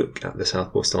 solid look at the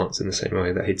southpaw stance in the same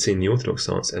way that he'd seen the orthodox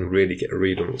stance and really get a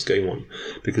read on what's going on.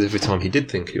 Because every time he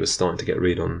did think he was starting to get a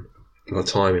read on the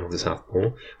timing of the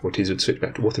southpaw, Ortiz would switch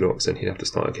back to orthodox and he'd have to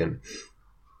start again.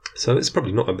 So it's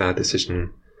probably not a bad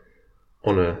decision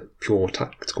on a pure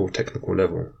tactical, technical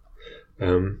level.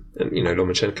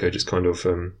 Lomachenko just kind of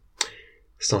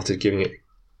started giving it.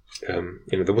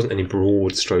 There wasn't any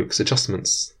broad strokes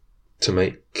adjustments to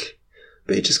make,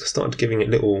 but he just started giving it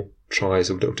little tries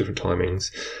of little different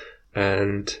timings,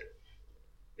 and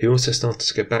he also started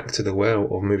to go back to the well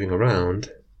of moving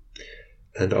around.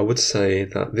 And I would say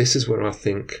that this is where I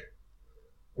think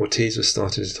Ortiz was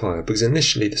starting to tire, because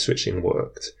initially the switching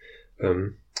worked,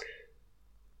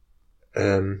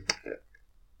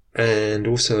 and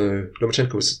also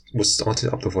Lomachenko was starting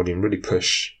up the volume, really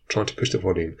trying to push the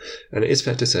volume. And it is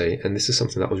fair to say, and this is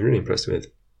something that I was really impressed with,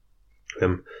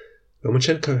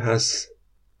 Lomachenko has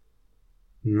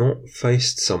not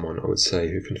faced someone, I would say,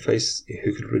 who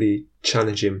could really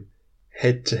challenge him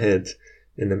head to head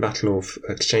in the battle of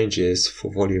exchanges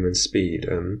for volume and speed.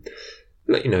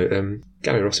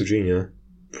 Gary Russell Jr.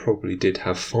 probably did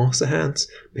have faster hands,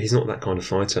 but he's not that kind of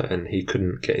fighter, and he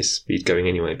couldn't get his speed going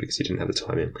anyway because he didn't have the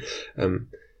timing.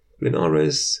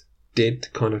 Linares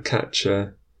did kind of catch,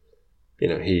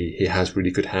 he has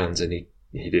really good hands, and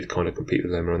he did kind of compete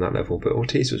with Loma on that level, but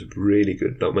Ortiz was really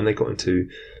good. Like when they got into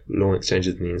long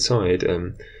exchanges on the inside,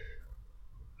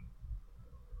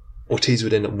 Ortiz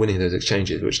would end up winning those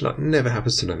exchanges, which never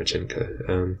happens to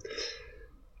Lomachenko.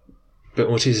 But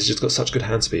Ortiz has just got such good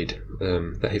hand speed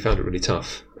that he found it really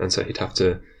tough, and so he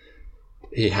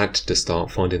had to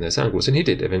start finding those angles, and he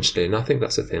did eventually. And I think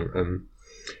that's the thing.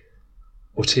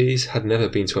 Ortiz had never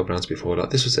been 12 rounds before.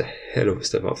 This was a hell of a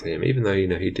step up for him, even though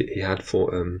he had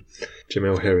fought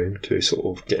Jamel Herring to sort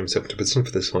of get himself into position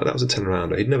for this fight. That was a 10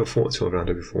 rounder. He'd never fought a 12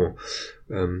 rounder before,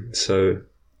 so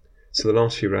the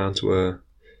last few rounds were,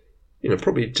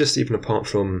 probably just even apart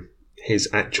from his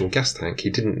actual gas tank, he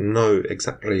didn't know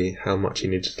exactly how much he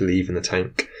needed to leave in the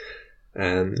tank,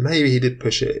 and maybe he did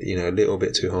push it, a little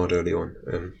bit too hard early on.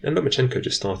 And Lomachenko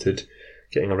just started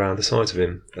getting around the sides of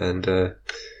him, and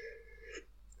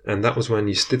that was when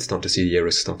you did start to see the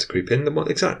errors start to creep in.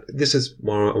 This is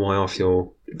why I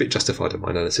feel a bit justified in my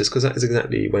analysis, because that is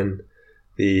exactly when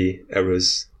the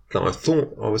errors that I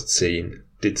thought I was seeing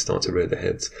did start to rear their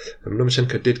heads.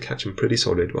 Lomachenko did catch him pretty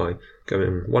solid by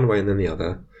going one way and then the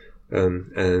other.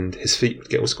 And his feet would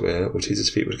get all square, Ortiz's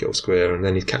feet would get all square, and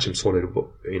then he'd catch him solid,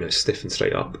 stiff and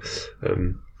straight up.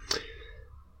 And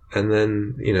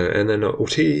then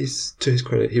Ortiz, to his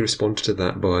credit, he responded to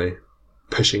that by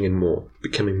pushing in more,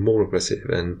 becoming more aggressive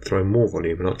and throwing more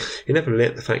volume. And he never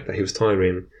let the fact that he was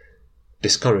tiring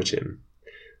discourage him.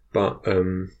 But,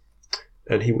 and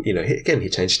he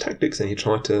changed tactics and he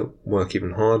tried to work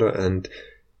even harder and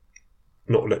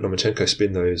not let Lomachenko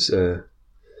spin those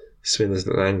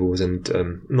little angles and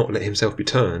not let himself be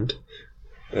turned.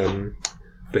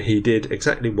 But he did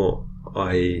exactly what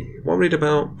I worried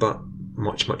about, but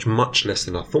much, much, much less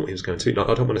than I thought he was going to.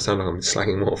 I don't want to sound like I'm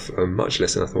slagging him off, much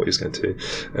less than I thought he was going to.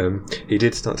 He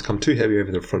did start to come too heavy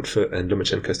over the front foot, and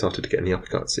Lomachenko started to get the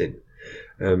uppercuts in.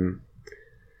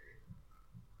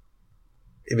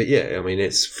 But yeah, I mean,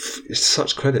 it's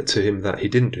such credit to him that he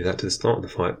didn't do that to the start of the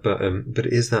fight, but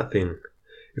it is that thing.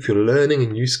 If you're learning a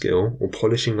new skill or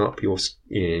polishing up your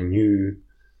new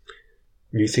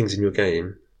things in your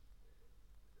game,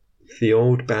 the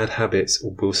old bad habits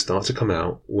will start to come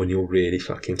out when you're really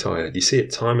fucking tired. You see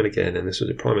it time and again, and this was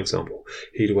a prime example.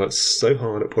 He'd worked so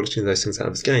hard at polishing those things out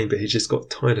of his game, but he just got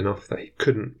tired enough that he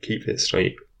couldn't keep it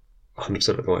straight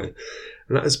 100% of the way.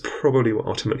 And that is probably what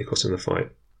ultimately cost him the fight.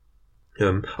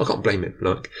 I can't blame him.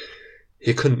 Like,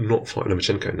 he couldn't not fight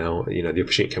Lomachenko now. You know, the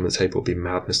opportunity came on the table. It would be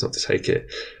madness not to take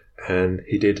it. And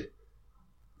he did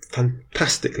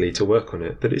fantastically to work on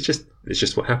it, but it's just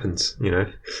what happens, you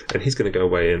know. And he's going to go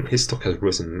away, and his stock has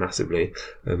risen massively.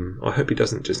 I hope he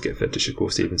doesn't just get fed to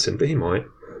Shakur Stevenson, but he might.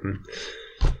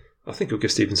 I think he'll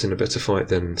give Stevenson a better fight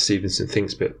than Stevenson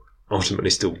thinks, but ultimately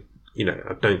still, you know,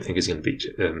 I don't think he's going to beat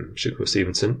Shakur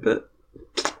Stevenson. But,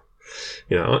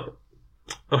 you know,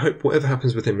 I hope whatever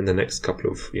happens with him in the next couple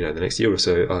of, you know, the next year or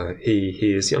so,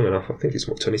 he is young enough. I think he's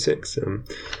 26.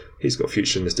 He's got a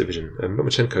future in this division.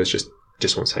 Lomachenko is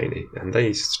just wants Haney, and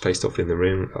they faced off in the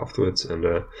ring afterwards and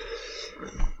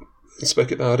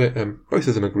spoke about it. Both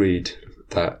of them agreed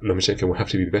that Lomachenko will have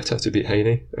to be better to beat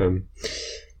Haney.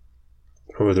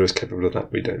 Whether he's capable of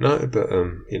that, we don't know, but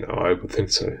you know, I would think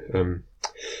so.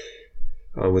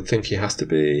 I would think he has to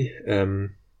be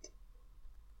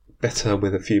better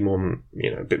with a few more,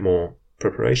 you know, a bit more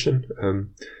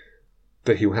preparation.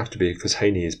 But he will have to be, because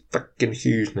Haney is fucking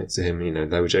huge next to him. You know,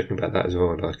 they were joking about that as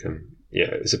well. Like,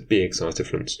 yeah, it's a big size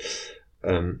difference.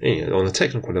 You know, on a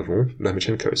technical level,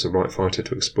 Lomachenko is the right fighter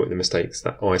to exploit the mistakes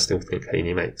that I still think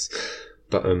Haney makes.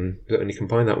 But when you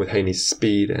combine that with Haney's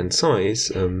speed and size,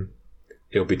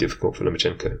 it'll be difficult for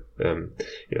Lomachenko.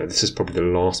 You know, this is probably the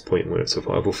last point where it's a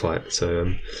viable fight.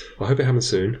 So I hope it happens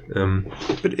soon.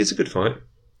 But it's a good fight.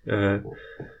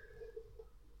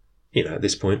 You know, at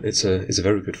this point, it's a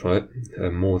very good fight.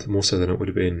 More so than it would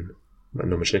have been when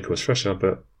Lomachenko was fresher.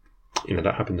 But you know,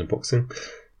 that happens in boxing.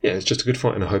 Yeah, it's just a good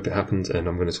fight, and I hope it happens. And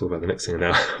I'm going to talk about the next thing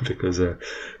now because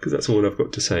that's all I've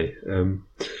got to say.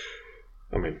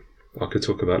 I mean, I could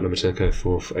talk about Lomachenko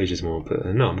for ages more, but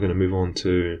no, I'm going to move on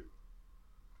to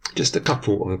just a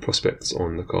couple of the prospects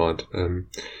on the card.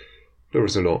 There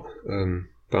was a lot,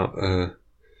 but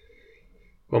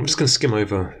I'm just going to skim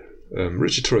over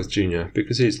Richard Torres Jr.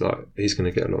 because he's going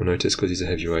to get a lot of notice because he's a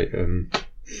heavyweight.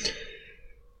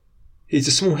 He's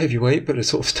a small heavyweight, but a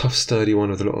sort of tough, sturdy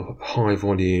one with a lot of high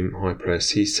volume, high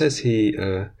press. He says he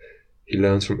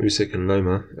learns from Usyk and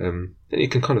Loma, and you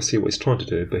can kind of see what he's trying to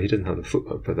do, but he doesn't have the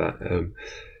footwork for that.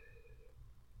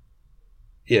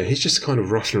 Yeah, he's just kind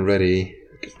of rough and ready.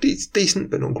 It's decent,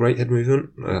 but not great head movement.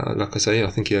 Like I say,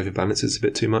 I think he overbalances a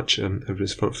bit too much over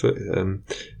his front foot.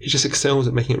 He just excels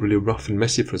at making it really rough and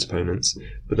messy for his opponents,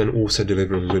 but then also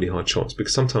delivering really hard shots.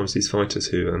 Because sometimes these fighters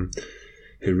who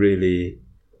really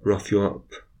rough you up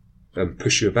and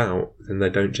push you about, then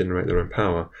they don't generate their own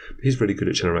power. But he's really good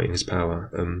at generating his power.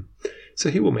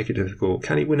 So he will make it difficult.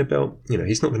 Can he win a belt? You know,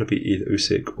 he's not going to beat either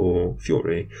Usyk or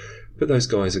Fury, but those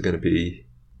guys are going to be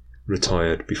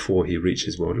retired before he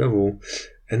reaches world level.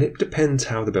 And it depends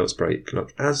how the belts break.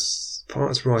 Like, as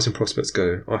far as rising prospects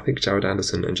go, I think Jared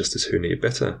Anderson and Justice Hooney are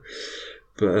better.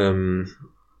 But,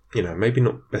 you know, maybe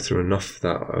not better enough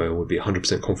that I would be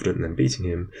 100% confident in them beating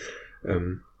him.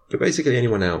 But basically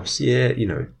anyone else, yeah, you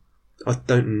know, I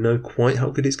don't know quite how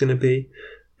good he's going to be.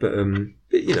 But,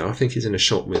 you know, I think he's in a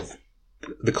shot with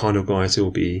the kind of guys who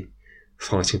will be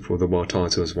fighting for the world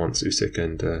titles once Usyk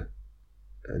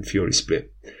and Fury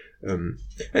split. And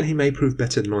he may prove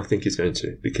better than I think he's going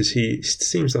to, because he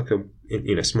seems like a,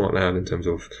 you know, smart lad in terms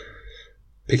of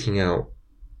picking out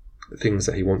things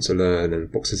that he wants to learn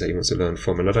and boxes that he wants to learn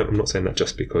from. And I'm not saying that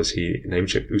just because he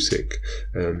name-checked Usyk.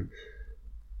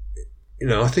 You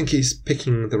know, I think he's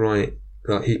picking the right,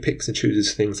 like, he picks and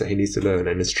chooses things that he needs to learn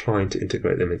and is trying to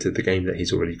integrate them into the game that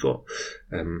he's already got.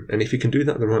 And if he can do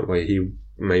that the right way, he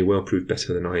may well prove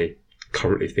better than I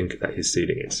currently think that his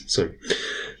ceiling is. So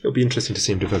it'll be interesting to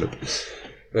see him develop.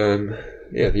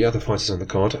 Yeah, the other fighters on the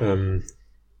card.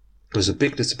 There's a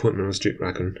big disappointment was Duke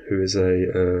Ragan, who is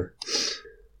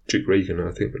Duke Reagan,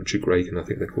 I think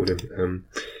they called him.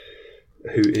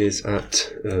 Who is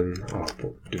at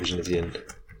what division is he in?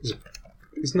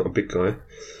 He's not a big guy.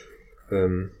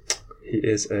 He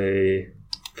is a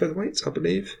featherweight, I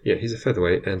believe. Yeah, he's a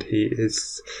featherweight, and he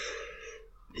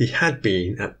had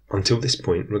been, until this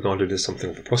point, regarded as something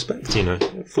of a prospect, you know,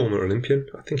 former Olympian.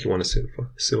 I think he won a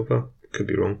silver, could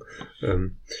be wrong.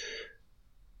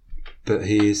 But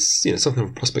he's, you know, something of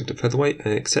a prospect at featherweight,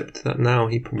 except that now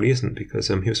he probably isn't, because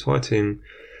he was fighting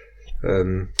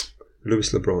Louis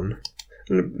LeBron,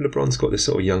 LeBron's got this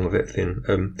sort of young vet thing.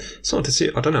 Starting to see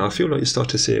it, I don't know, I feel like you start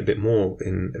to see it a bit more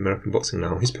in American boxing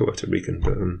now. He's Puerto Rican,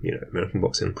 but, American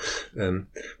boxing.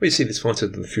 We see this fighter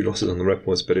with a few losses on the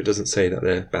records, but it doesn't say that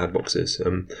they're bad boxers.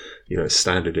 It's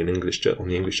standard in English, on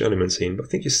the English journeyman scene. But I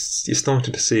think you're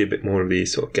starting to see a bit more of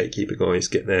these sort of gatekeeper guys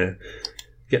get their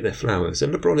flowers.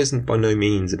 And LeBron isn't by no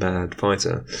means a bad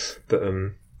fighter, but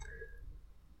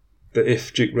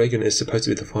if Duke Reagan is supposed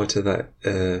to be the fighter that,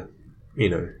 that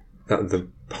the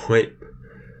hype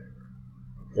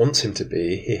wants him to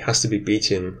be, he has to be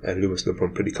beating Lewis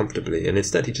LeBron pretty comfortably. And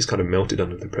instead, he just kind of melted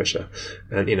under the pressure.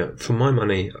 And, for my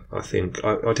money, I think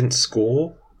I didn't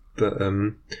score, but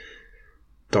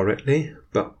directly,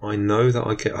 but I know that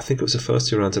I think it was the first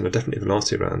 2 rounds and definitely the last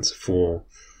 2 rounds for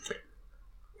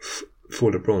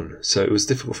LeBron. So it was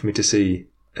difficult for me to see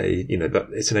that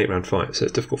it's an 8-round fight, so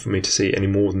it's difficult for me to see any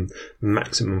more than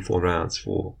maximum 4 rounds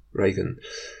for Reagan.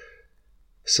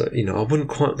 So, I wouldn't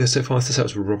quite go so far as to say it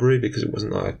was a robbery because it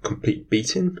wasn't like a complete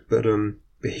beating, but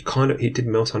he did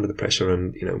melt under the pressure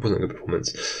and, it wasn't a good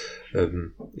performance.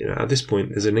 At this point,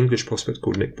 there's an English prospect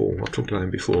called Nick Ball. I've talked about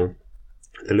him before.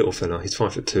 The little fella, he's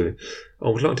 5'2". I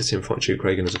would like to see him fight Duke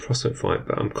Reagan as a prospect fight,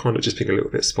 but I'm kind of just being a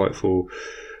little bit spiteful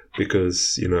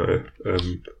because, I'm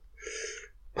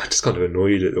just kind of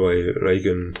annoyed at the way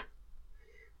Reagan...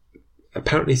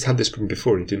 Apparently he's had this problem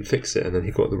before and he didn't fix it, and then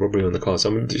he got the robbery on the card, so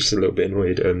I'm just a little bit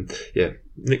annoyed.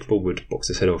 Nick Ball would box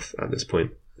his head off at this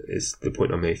point, is the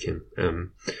point I'm making.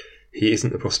 He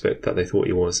isn't the prospect that they thought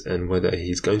he was, and whether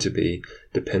he's going to be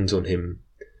depends on him.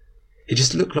 He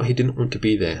just looked like he didn't want to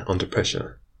be there under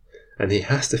pressure, and he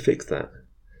has to fix that,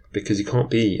 because you can't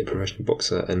be a professional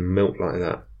boxer and melt like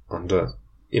that under...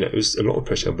 it was a lot of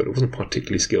pressure, but it wasn't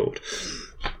particularly skilled.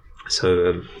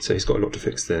 So he's got a lot to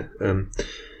fix there.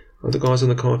 Other guys on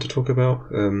the card to talk about.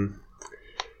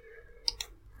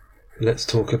 Let's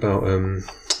talk about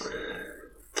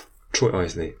Troy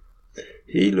Isley.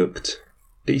 He looked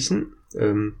decent.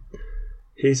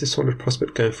 He's a solid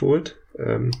prospect going forward.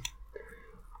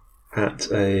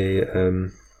 At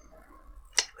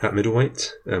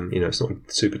middleweight, it's not a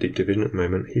super deep division at the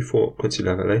moment. He fought Quincy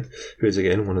Lavallée, who is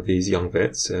again one of these young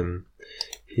vets.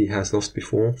 He has lost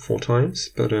before 4 times,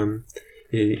 but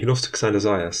he lost to Xander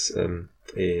Zayas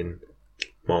in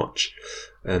March,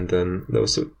 and there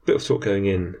was a bit of talk going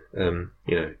in,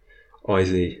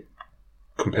 Isley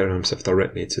comparing himself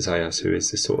directly to Zayas, who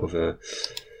is this sort of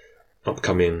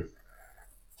upcoming...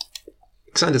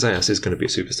 Xander Zayas is going to be a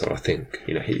superstar, I think.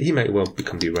 He may well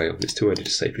become derailed. It's too early to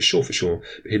say for sure,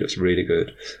 but he looks really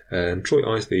good. And Troy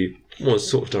Isley was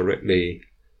sort of directly,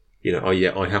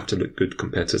 I have to look good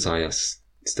compared to Zayas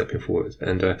stepping forward.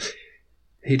 And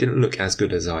he didn't look as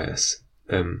good as Zayas.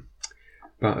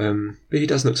 But he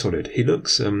does look solid. He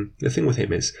looks, the thing with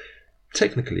him is,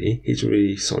 technically, he's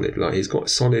really solid. Like, he's got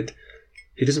solid...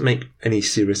 He doesn't make any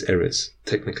serious errors,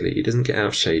 technically. He doesn't get out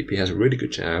of shape. He has a really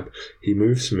good jab. He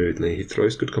moves smoothly. He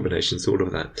throws good combinations, all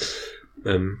of that.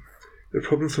 The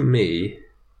problem for me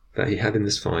that he had in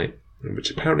this fight,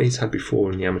 which apparently he's had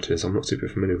before in the amateurs, I'm not super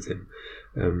familiar with him,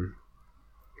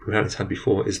 he's had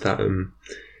before, is that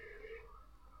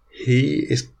he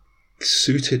is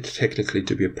suited technically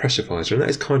to be a pressure fighter, and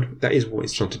that is what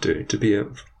he's trying to do, to be a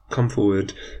come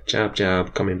forward, jab,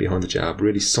 come in behind the jab,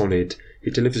 really solid. He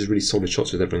delivers really solid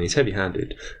shots with everything. He's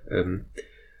heavy-handed.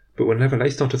 But when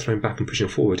Lavallée started throwing back and pushing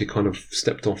forward, he kind of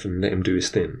stepped off and let him do his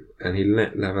thing. And he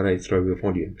let Lavallée throw with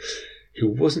volume. He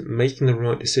wasn't making the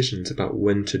right decisions about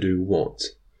when to do what.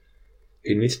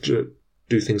 He needed to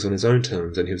do things on his own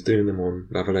terms, and he was doing them on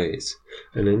Lavallée's.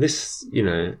 And in this,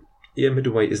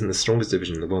 middleweight isn't the strongest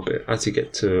division in the world, but as you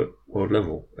get to world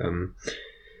level,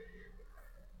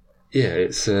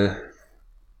 it's going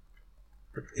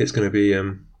to be...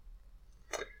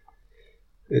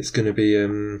 It's going to be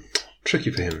tricky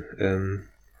for him,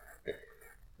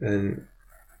 and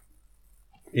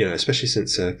especially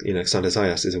since Xander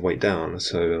Zayas is a weight down,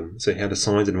 so he had a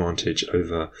size advantage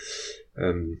over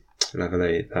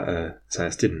Lavallée that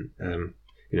Zayas didn't.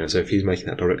 So if he's making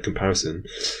that direct comparison,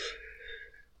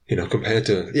 compared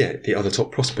to the other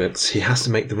top prospects, he has to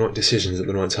make the right decisions at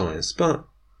the right times. But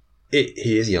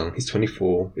he is young. He's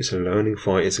 24. It's a learning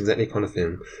fight. It's exactly the kind of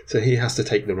thing. So he has to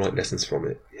take the right lessons from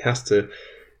it. He has to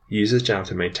use his jab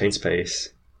to maintain space,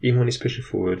 even when he's pushing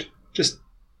forward. Just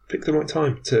pick the right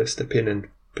time to step in and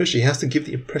push. He has to give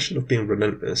the impression of being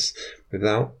relentless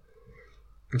without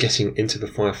getting into the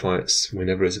firefights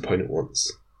whenever his opponent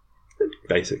wants.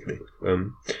 Basically.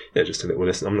 Just a little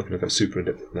lesson. I'm not going to go super in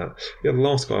depth on that. The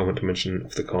last guy I want to mention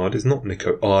off the card is not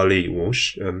Nico Ali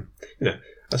Walsh.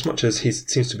 As much as he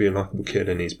seems to be a likeable kid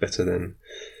and he's better than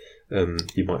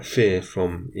you might fear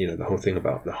from, the whole thing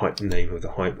about the hype name of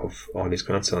the hype of Arnie's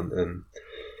grandson.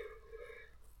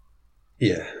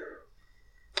 He's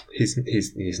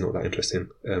not that interesting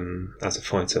as a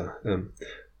fighter.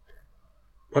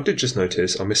 I did just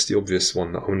notice I missed the obvious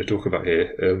one that I want to talk about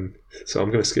here, so I'm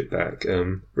going to skip back.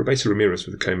 Roberto Ramirez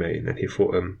with the co-main, and he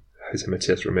fought Jose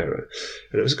Matias Romero,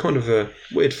 and it was a kind of a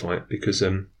weird fight because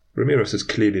Ramirez is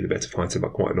clearly the better fighter by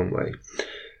quite a long way.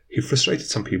 He frustrated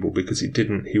some people because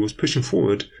he was pushing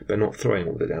forward but not throwing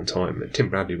all the damn time, and Tim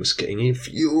Bradley was getting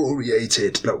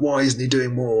infuriated, like, why isn't he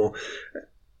doing more?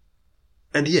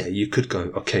 And you could go,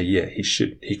 okay,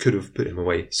 he could have put him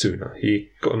away sooner. He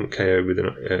got him KO'd him in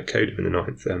the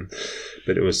ninth,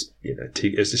 but it was,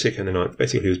 it was the shake in the ninth.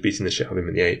 Basically, he was beating the shit out of him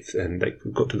in the eighth, and they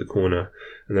got to the corner,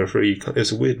 and the referee, it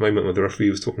was a weird moment where the referee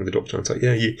was talking to the doctor, and it's like,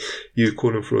 you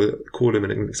call him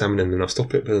and examine him, and then I'll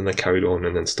stop it, but then they carried on,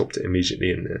 and then stopped it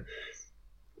immediately in the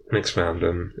next round.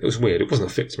 It was weird. It wasn't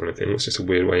a fix or anything, it was just a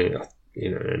weird way,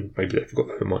 and maybe they forgot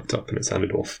that it mic'd up and it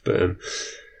sounded off, but in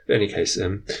any case,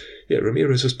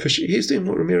 Ramirez was pushing. He was doing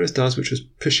what Ramirez does, which was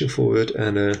pushing forward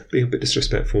and being a bit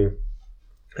disrespectful.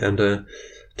 And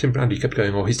Tim Bradley kept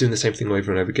going, he's doing the same thing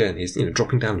over and over again. He's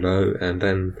dropping down low and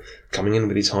then coming in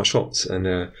with these hard shots, and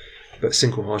but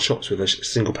single hard shots with a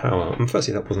single power. And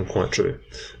firstly, that wasn't quite true.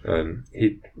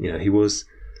 He was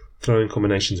throwing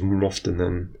combinations more often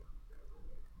than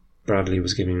Bradley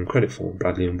was giving him credit for.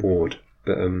 Bradley and Ward,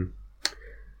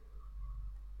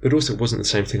 but also it wasn't the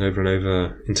same thing over and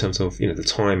over in terms of, the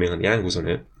timing and the angles on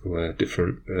it were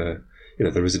different.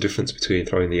 There was a difference between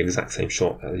throwing the exact same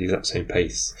shot at the exact same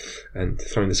pace and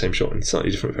throwing the same shot in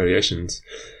slightly different variations.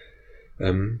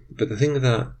 But the thing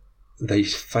that they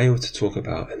failed to talk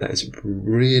about, and that is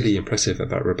really impressive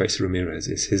about Roberto Ramirez,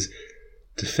 is his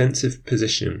defensive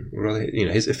position,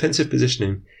 his offensive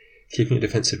positioning, keeping it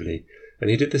defensively.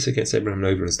 And he did this against Abraham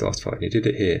Nova in his last fight, and he did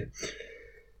it here.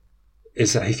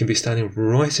 Is that he can be standing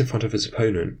right in front of his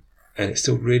opponent, and it's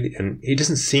still really, and he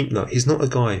doesn't seem like, he's not a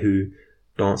guy who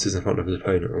dances in front of his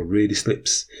opponent or really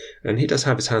slips, and he does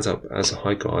have his hands up as a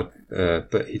high guard,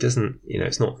 but he doesn't,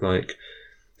 it's not like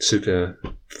super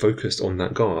focused on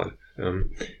that guard, but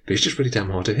he's just really damn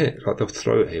hard to hit. Like, they'll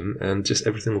throw at him and just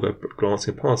everything will go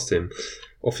glancing past him,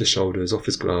 off his shoulders, off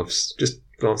his gloves, just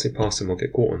glancing past him or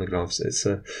get caught on the gloves. It's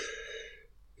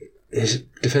his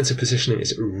defensive positioning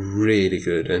is really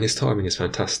good, and his timing is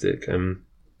fantastic.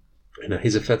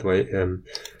 He's a featherweight.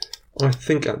 I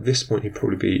think at this point he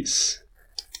probably beats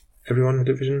everyone in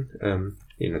the division.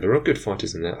 There are good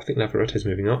fighters in there. I think Navarrete's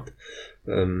moving up.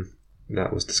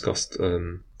 That was discussed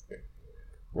on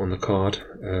the card.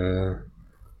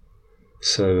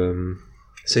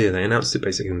 They announced it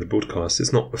basically in the broadcast.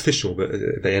 It's not official, but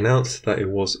they announced that it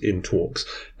was in talks.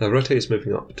 Navarrete is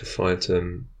moving up to fight.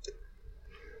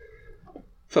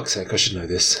 Fuck's sake, I should know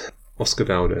this. Oscar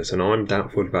Valdez, and I'm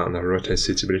doubtful about Navarrete's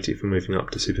suitability for moving up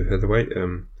to super featherweight.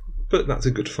 But that's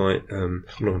a good fight. I'm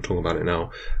not going to talk about it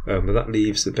now. But that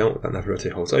leaves the belt that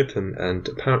Navarrete holds open, and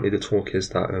apparently the talk is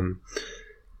that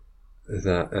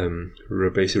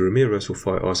Roberto Ramirez will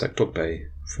fight Isaac Dogboe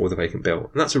for the vacant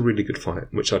belt. And that's a really good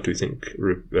fight, which I do think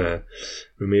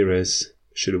Ramirez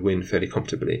should have won fairly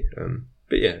comfortably.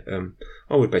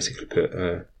 I would basically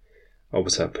put... I would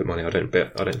say I put money. I don't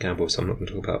bet. I don't gamble, so I'm not going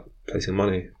to talk about placing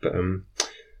money. But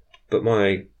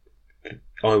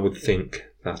I would think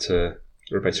that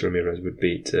Roberto Ramirez would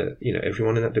beat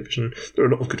everyone in that division. There are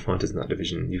a lot of good fighters in that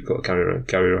division. You've got Gary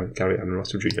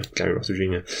Russell Jr.,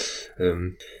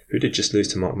 who did just lose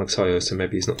to Mark Magsayo, so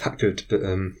maybe he's not that good. But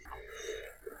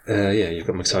you've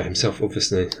got Magsayo himself,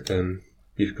 obviously.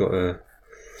 You've got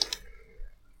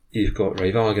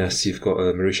Ray Vargas. You've got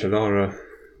Mauricio Lara.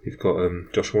 You've got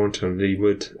Josh Warrington and Lee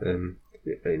Wood. A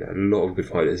lot of good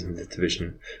fighters in the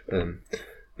division.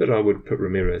 But I would put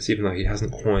Ramirez, even though he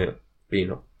hasn't quite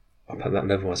been up at that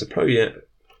level as a pro yet,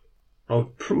 I'll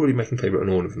probably make him favourite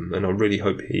on all of them. And I really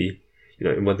hope he,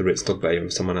 whether it's Dogboe or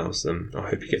someone else, I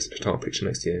hope he gets the title picture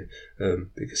next year.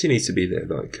 Because he needs to be there,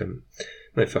 no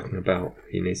fucking about.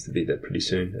 He needs to be there pretty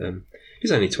soon.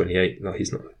 He's only 28,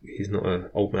 he's not an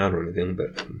old man or anything,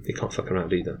 but he can't fuck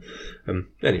around either.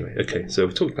 Anyway, okay, so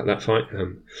we're talking about that fight.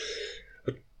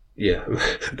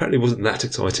 Apparently it wasn't that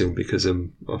exciting because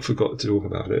I forgot to talk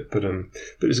about it, but it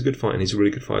was a good fight, and he's a really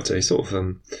good fighter. He sort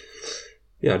of,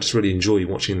 I just really enjoy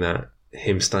watching that,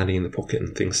 him standing in the pocket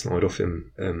and things slide off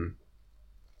him,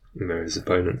 his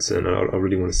opponents, and I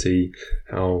really want to see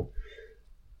how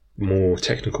more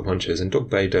technical punches. And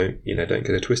Dogboe, don't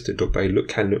get it twisted. Dogboe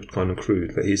can look kind of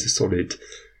crude, but he's a solid.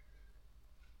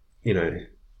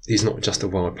 He's not just a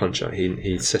wild puncher.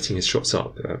 He's setting his shots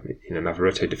up.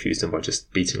 Navarrete diffused him by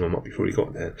just beating him up before he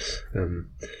got there.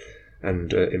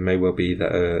 and it may well be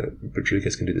that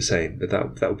Rodriguez can do the same. But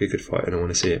that would be a good fight, and I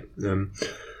want to see it. The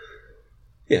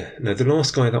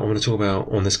last guy that I want to talk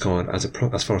about on this card, as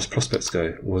far as prospects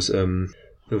go, was there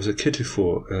was a kid who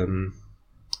fought.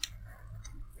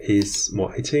 He's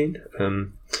 18?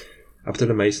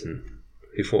 Abdullah Mason,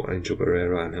 who fought Angel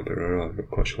Barrera and El Barrera. I'm not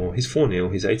quite sure. He's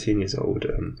 4-0. He's 18 years old.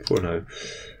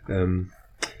 4-0.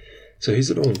 So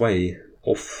he's a long way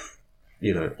off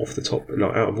the top.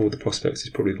 Like, out of all the prospects,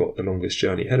 he's probably got the longest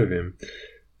journey ahead of him.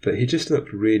 But he just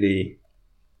looked really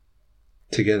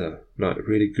together, like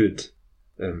really good.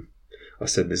 I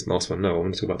said this last one. No, I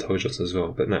want to talk about Tyler Johnson as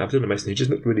well. But no, Abdullah Mason, he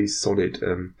just looked really solid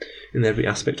in every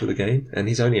aspect of the game. And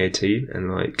he's only 18,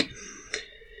 and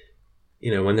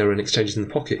when they were in exchanges in the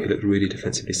pocket, he looked really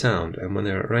defensively sound. And when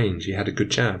they were at range, he had a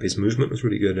good jab. His movement was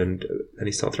really good, and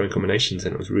he started throwing combinations,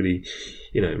 and it was really,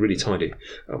 really tidy.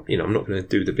 I'm not going to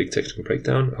do the big technical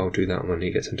breakdown. I'll do that when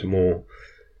he gets into more,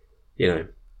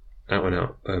 out and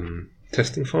out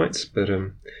testing fights. But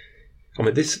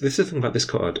this is the thing about this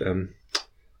card.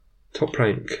 Top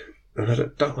Rank. And I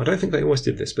don't think they always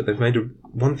did this, but they've made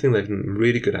one thing they've been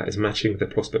really good at is matching their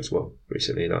prospects well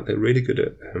recently. Like, they're really good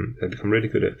at. They've become really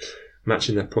good at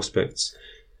matching their prospects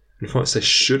in fights they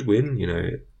should win.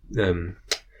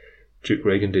 Duke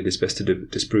Reagan did his best to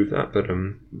disprove that, but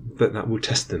that will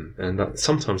test them, and that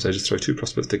sometimes they just throw two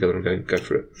prospects together and go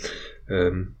for it.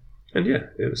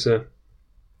 It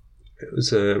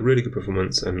was a really good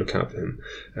performance, and look out for him.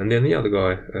 And then the other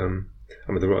guy,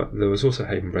 there was also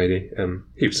Hayden Brady.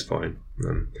 He was fine.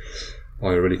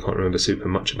 I really can't remember super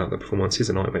much about the performance. He's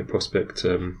a lightweight prospect.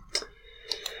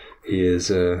 He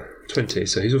is 20,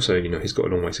 so he's also, he's got a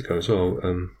long way to go as well.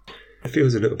 It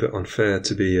feels a little bit unfair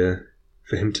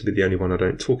for him to be the only one I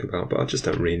don't talk about, but I just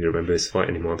don't really remember his fight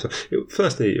anymore. So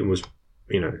firstly, it was,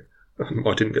 I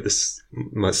didn't get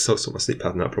my sleep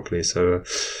pattern out properly, so I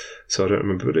don't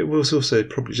remember. But it was also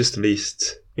probably just the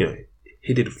least,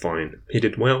 he did fine. He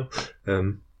did well,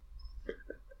 but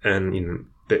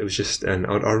it was just, and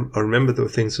I remember the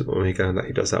things when he going that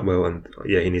he does that well, and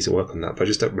he needs to work on that, but I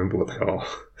just don't remember what they are.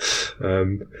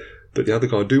 But the other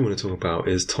guy I do want to talk about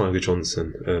is Tiger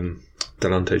Johnson,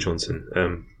 Delante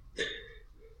Johnson.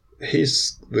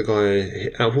 He's the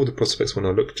guy, out of all the prospects, when I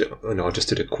looked, I just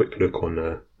did a quick look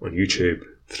on YouTube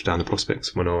down the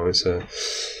prospects when I was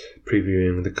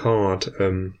previewing the card.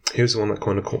 He was the one that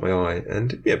kind of caught my eye,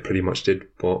 and pretty much did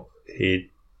what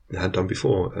he had done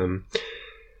before.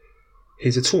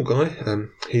 He's a tall guy.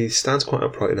 He stands quite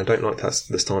upright, and I don't like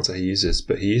the stance that he uses,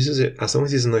 but he uses it, as long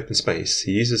as he's in open space,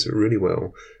 he uses it really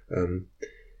well.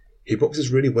 He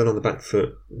boxes really well on the back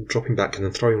foot, dropping back and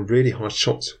then throwing really hard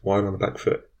shots wide on the back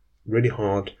foot. Really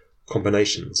hard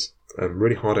combinations,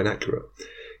 really hard and accurate.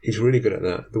 He's really good at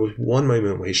that. There was one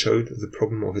moment where he showed the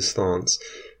problem of his stance,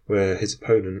 where his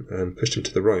opponent pushed him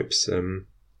to the ropes.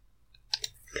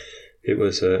 It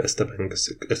was Esteban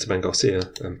Garcia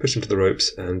pushed him to the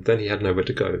ropes, and then he had nowhere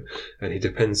to go. And he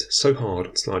depends so hard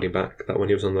on sliding back that when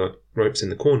he was on the ropes in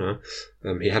the corner,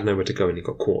 he had nowhere to go and he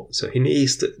got caught. So he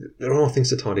needs to. There are things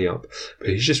to tidy up, but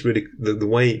he's just really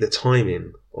the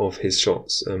timing of his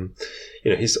shots.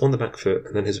 He's on the back foot,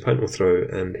 and then his opponent will throw,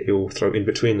 and he'll throw in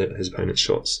between his opponent's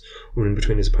shots or in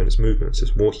between his opponent's movements,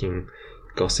 just walking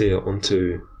Garcia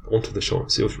onto the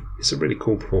shots. It's a really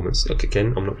cool performance. Like,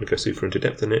 again, I'm not going to go super into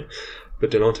depth in it,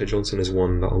 but Delante Johnson is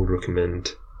one that I would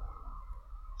recommend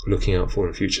looking out for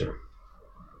in future.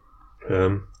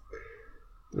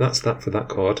 That's that for that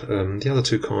card. The other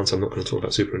two cards I'm not going to talk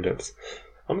about super in depth.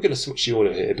 I'm going to switch the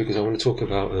order here because I want to talk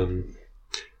about.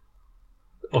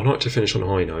 I'd like to finish on a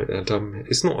high note, and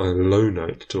it's not a low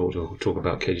note to talk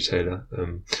about KG Taylor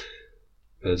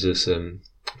versus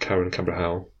Karen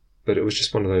Cabral. But it was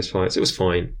just one of those fights. It was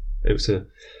fine. It was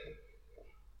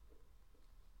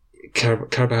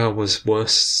Cabral was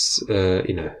worse,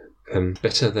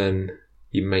 better than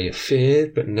you may have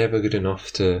feared, but never good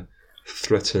enough to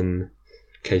threaten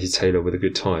Katie Taylor with a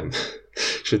good time.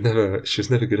 She was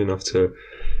never good enough to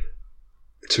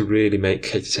really make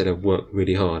Katie Taylor work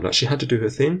really hard. Like, she had to do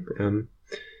her thing.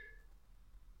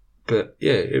 But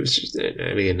yeah, it was just,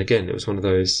 and again, it was one of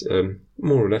those,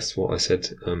 more or less what I said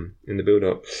in the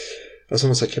build-up. As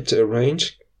long as I kept it at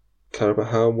range,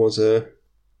 Carabajal was in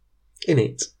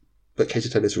it. But Katie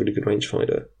Taylor's a really good range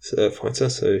fighter,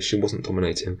 so she wasn't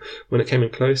dominating. When it came in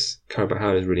close,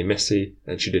 Carabajal is really messy,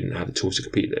 and she didn't have the tools to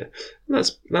compete there. And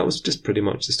that was just pretty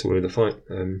much the story of the fight.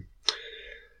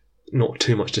 Not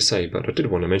too much to say, but I did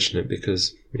want to mention it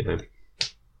because,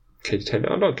 Katie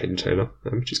Taylor. I like Katie Taylor,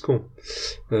 which is cool.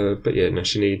 But yeah, no,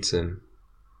 she needs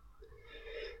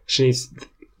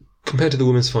compared to the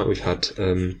women's fight we've had,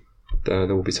 there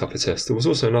will be tougher tests. There was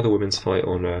also another women's fight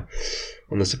on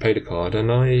the Zepeda card,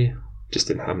 and I just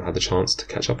haven't had the chance to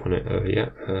catch up on it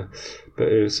yet. But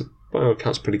it was, by all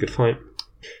accounts, a pretty good fight.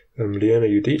 Liana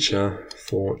Judica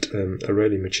fought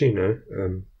Aureli Machino.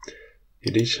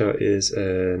 Judica is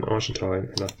an Argentine,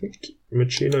 and I think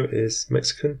Machino is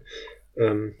Mexican.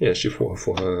 She fought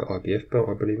for her IBF belt,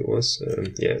 I believe it was.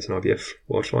 It's an IBF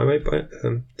World Flyweight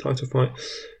title fight.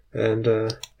 And,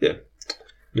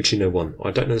 Machino won.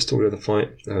 I don't know the story of the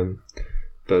fight,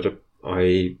 but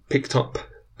I picked up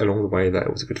along the way that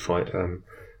it was a good fight, and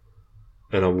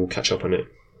I will catch up on it.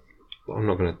 I'm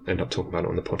not going to end up talking about it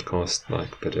on the podcast,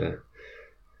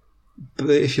 but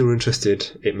if you're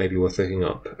interested, it may be worth looking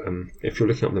up. If you're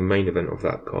looking up the main event of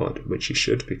that card, which you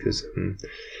should, because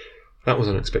that was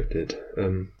unexpected.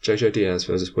 Jojo Diaz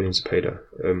versus William Zepeda.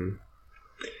 The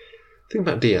thing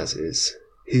about Diaz is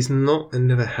he's not and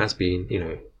never has been,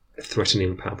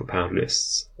 threatening pound for pound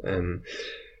lists.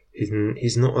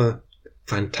 He's not a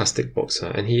fantastic boxer,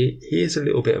 and he is a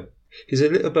little bit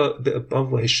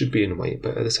above where he should be in a way,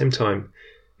 but at the same time,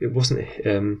 it wasn't.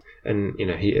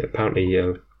 He apparently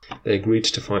they agreed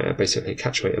to fight at basically a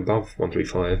catch weight above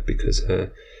 135 because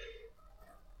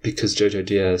Jojo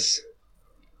Diaz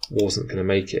wasn't going to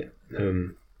make it.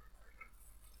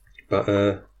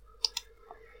 But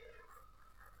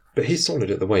he's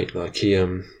solid at the weight. Like he's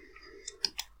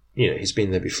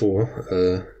been there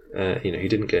before. He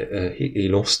didn't get. He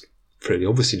lost pretty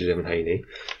obviously to Devin Haney,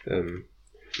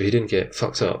 but he didn't get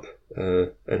fucked up.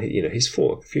 And he's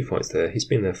fought a few fights there. He's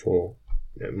been there for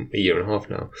a year and a half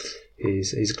now.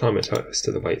 He's acclimatized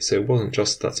to the weight, so it wasn't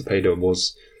just that Zepeda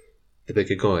was the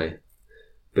bigger guy,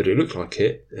 but it looked like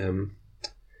it. Like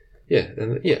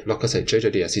I said,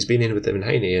 Jojo Diaz, he's been in with Devin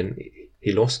Haney and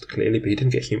he lost clearly, but he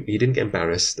didn't get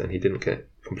embarrassed and he didn't get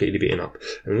completely beaten up.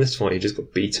 And in this fight, he just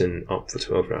got beaten up for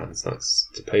 12 rounds. That's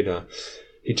Zepeda.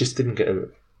 He just didn't get a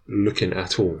look in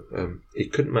at all. He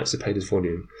couldn't match Zepeda's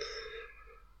volume.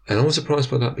 And I was surprised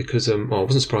by that because, I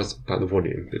wasn't surprised about the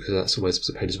volume because that's always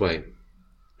Zepeda's way.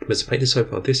 But Zepeda so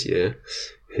far this year,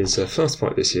 his first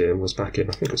fight this year was back in,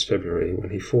 I think it was February,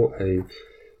 when he fought a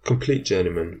complete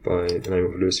journeyman by the name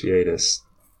of Luis Viedas,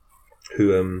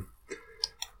 who,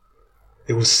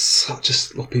 it was such a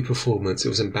sloppy performance, it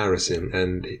was embarrassing,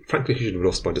 and frankly he should have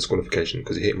lost by disqualification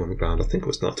because he hit him on the ground. I think it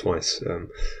was not twice,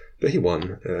 but he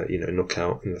won,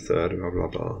 knockout in the third, blah blah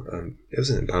blah. It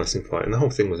was an embarrassing fight, and the whole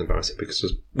thing was embarrassing because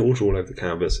there was water all over the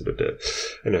canvas.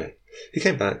 Anyway, he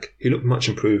came back. He looked much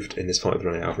improved in this fight with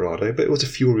Rene Alvarado, but it was a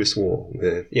furious war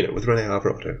with Rene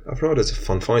Alvarado. Alvarado's a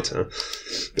fun fighter,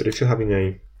 but if you're having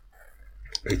a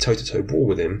toe-to-toe war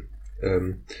with him,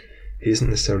 he isn't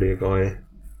necessarily a guy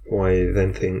who I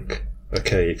then think,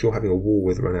 okay, if you're having a war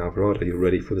with Rene Alvarado, you're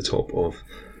ready for the top of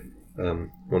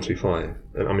 135.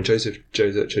 And I mean,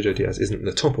 Jojo Diaz isn't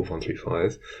the top of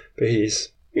 135, but he's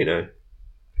a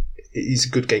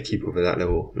good gatekeeper over that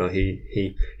level. Like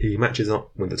he matches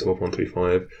up with the top of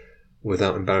 135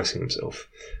 without embarrassing himself.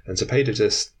 And Zepeda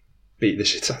just beat the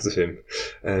shit out of him.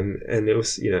 And it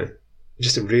was,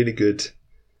 just a really good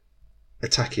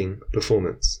attacking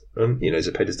performance.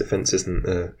 Zepeda's defense isn't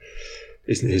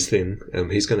his thing.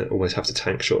 He's going to always have to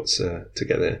tank shots to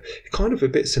get there. Kind of a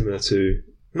bit similar to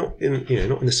not in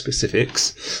the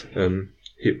specifics.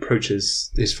 He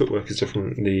approaches, his footwork is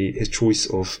different. His choice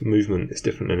of movement is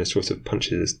different, and his choice of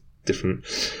punches is different.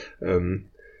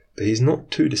 But he's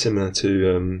not too dissimilar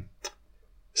to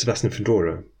Sebastian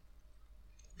Fundora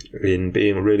in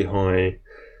being a really high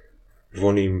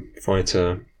volume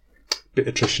fighter, bit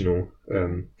attritional.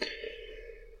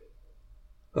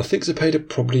 I think Zepeda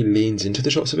probably leans into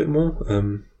the shots a bit more,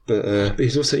 but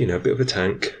he's also, a bit of a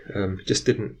tank. Just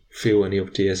didn't feel any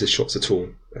of Diaz's shots at all,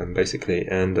 basically.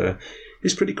 And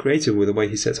he's pretty creative with the way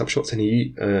he sets up shots, and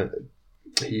he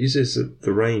uses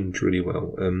the range really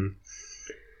well. In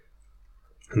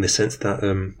the sense that,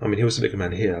 he was a bigger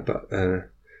man here, but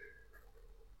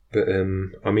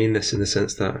I mean this in the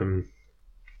sense that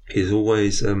he's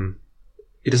always.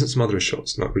 He doesn't smother his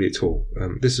shots, not really at all.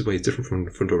 This is where he's different from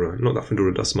Fundora. Not that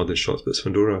Fundora does smother his shots, but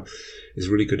Fundora is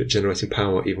really good at generating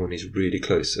power even when he's really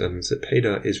close.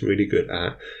 Zepeda is really good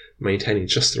at maintaining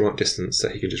just the right distance so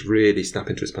he can just really snap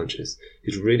into his punches.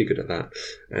 He's really good at that.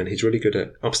 And he's really good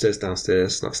at upstairs,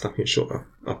 downstairs, like snapping a shot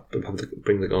up above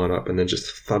bring the guard up, and then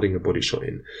just thudding a body shot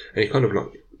in. And he kind of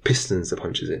like pistons the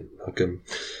punches in. Like,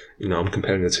 I'm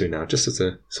comparing the two now, just as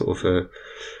a sort of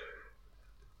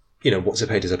what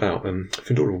Zepeda's about.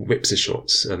 Fundora whips his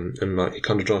shots, and like he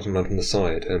kind of drives them around from the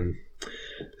side.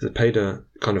 Zepeda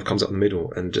kind of comes up the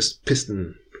middle and just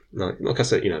piston, like I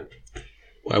said,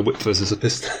 a whip versus a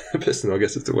piston. I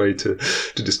guess is the way to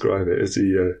describe it. As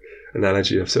he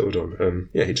analogy I've settled on.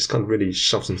 He just kind of really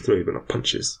shoves them through, but not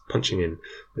punching in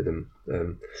with them.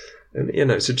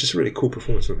 It's just a really cool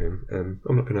performance from him.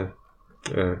 I'm not going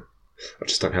to... I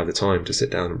just don't have the time to sit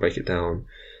down and break it down,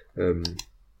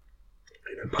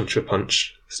 punch for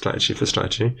punch, strategy for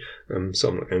strategy. So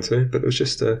I'm not going to. But it was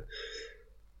just it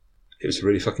was a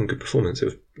really fucking good performance. It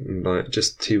was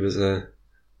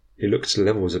he looked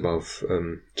levels above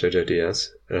Jojo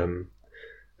Diaz, and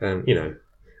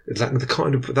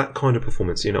that kind of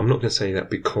performance. I'm not going to say that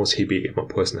because he beat him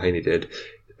up worse than Haney did,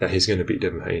 that he's going to beat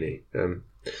Devin Haney.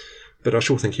 But I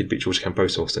sure think he'd beat George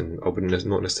Kambosos, and I would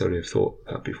not necessarily have thought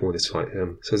that before this fight.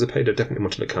 So Zepeda definitely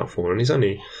want to look out for, and he's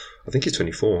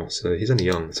 24, so he's only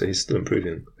young, so he's still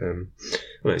improving.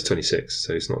 He's 26,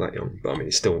 so he's not that young, but I mean,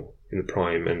 he's still in the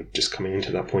prime and just coming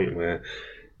into that point where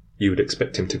you would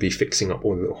expect him to be fixing up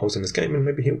all the little holes in his game, and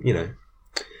maybe he'll,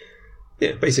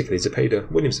 basically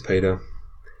William Zepeda,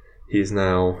 he is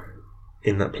now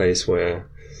in that place where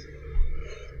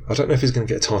I don't know if he's going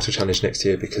to get a title challenge next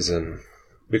year because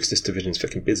this division's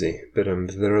fucking busy, but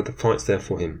there are the fights there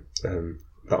for him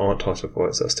that aren't title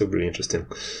fights that are still really interesting.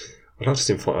 I'd like to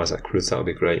see him fight Isaac Cruz. That would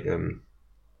be great. I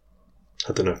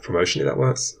don't know if promotionally that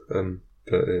works, but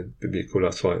it'd be a cool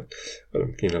last fight.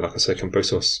 Like I say,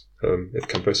 Kambosos. If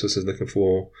Kambosos is looking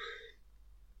for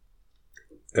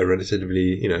a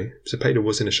relatively, Zepeda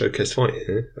was in a showcase fight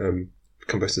here.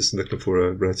 Kambosos is looking for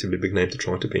a relatively big name to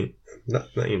try to beat. That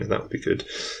would be good.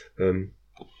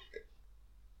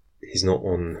 He's not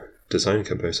on DAZN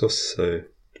Kambosos, so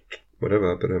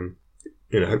whatever, but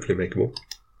hopefully makeable.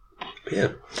 But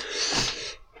yeah,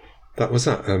 that was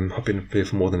that. I've been here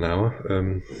for more than an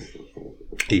hour,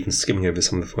 even skimming over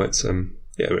some of the fights.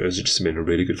 It was just been a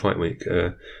really good fight week.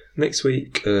 Next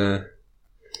week, we're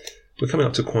coming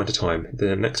up to quite a time.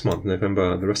 The next month,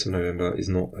 November, the rest of November is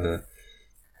not.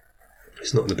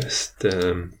 It's not the best.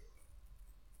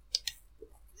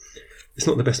 It's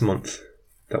not the best month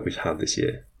that we've had this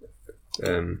year.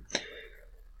 The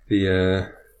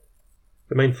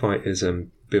main fight is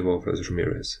Bivol versus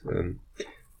Ramirez.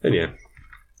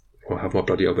 I'll have my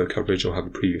bloody elbow coverage. I'll have a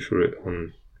preview for it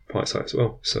on Fight Site as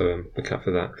well, so look out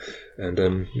for that. And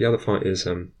the other fight is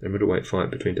a middleweight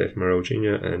fight between Dave Morrell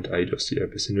Jr. and Aidos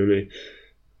Yebesinuli.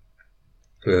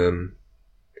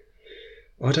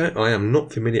 I am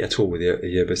not familiar at all with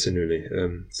Yebesinuli.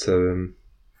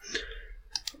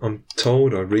 I'm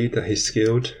told, I read that he's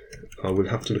skilled. I will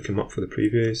have to look him up for the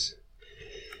previews.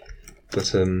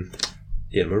 But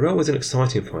Morrell was an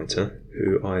exciting fighter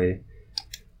who I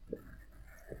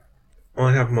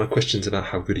have my questions about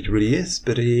how good he really is,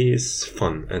 but he is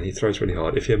fun and he throws really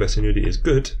hard. If Yebesinuli is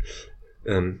good,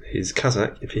 he's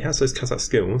Kazakh. If he has those Kazakh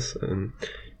skills,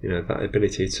 that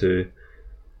ability to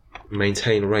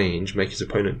maintain range, make his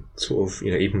opponent sort of,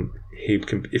 even he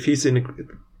can, if he's in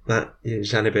that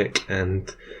Janibek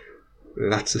and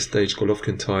latter stage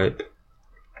Golovkin type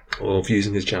of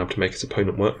using his jab to make his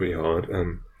opponent work really hard,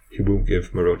 he will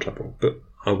give Morrell trouble. But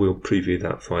I will preview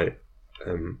that fight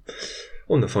on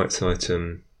the Fight Site.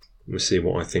 We'll see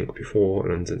what I think before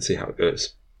and see how it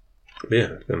goes. But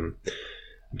it'll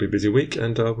be a busy week,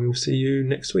 and we'll see you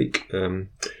next week.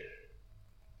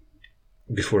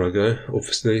 Before I go,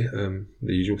 obviously, the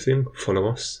usual thing,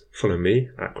 follow me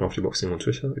at Crafty Boxing on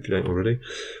Twitter if you don't already.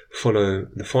 Follow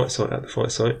the Fight Site at the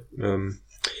Fight Site.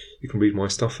 You can read my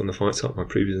stuff on the Fight Site, my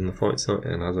previews on the Fight Site,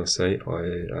 and as I say,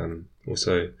 I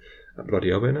also at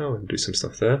Bloody Elbow now and do some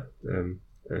stuff there. And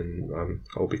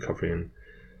I'll be covering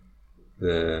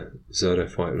the Zerdo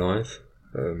fight live.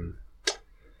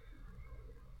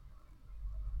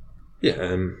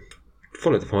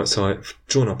 Follow the Fight Site,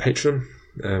 join our Patreon.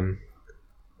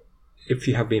 If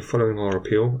you have been following our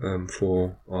appeal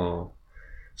for our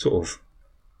sort of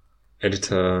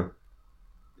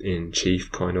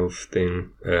editor-in-chief kind of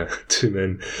thing, 2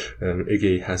 men,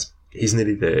 he's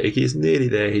nearly there. Iggy is nearly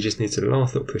there. He just needs a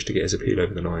last little push to get his appeal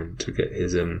over the line, to get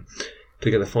his to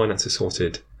get the finances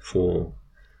sorted for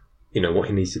what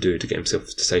he needs to do to get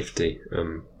himself to safety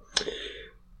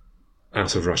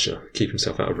out of Russia, keep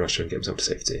himself out of Russia and get himself to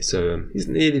safety. So he's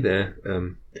nearly there.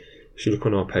 If you look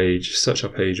on our page, search our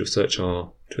page or search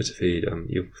our Twitter feed,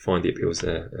 you'll find the appeals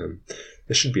there.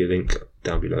 There should be a link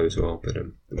down below as well, but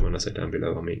when I say down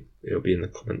below, I mean it'll be in the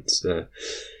comments, it'll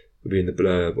be in the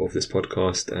blurb of this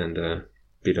podcast and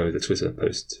below the Twitter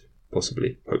post,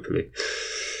 possibly, hopefully.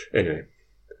 Anyway,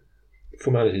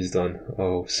 formalities done.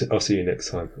 I'll see you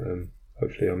next time.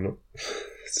 Hopefully I'm not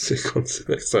sick on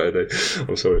next Saturday.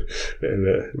 I'm sorry, and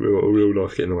real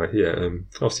life getting away.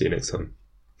 I'll see you next time.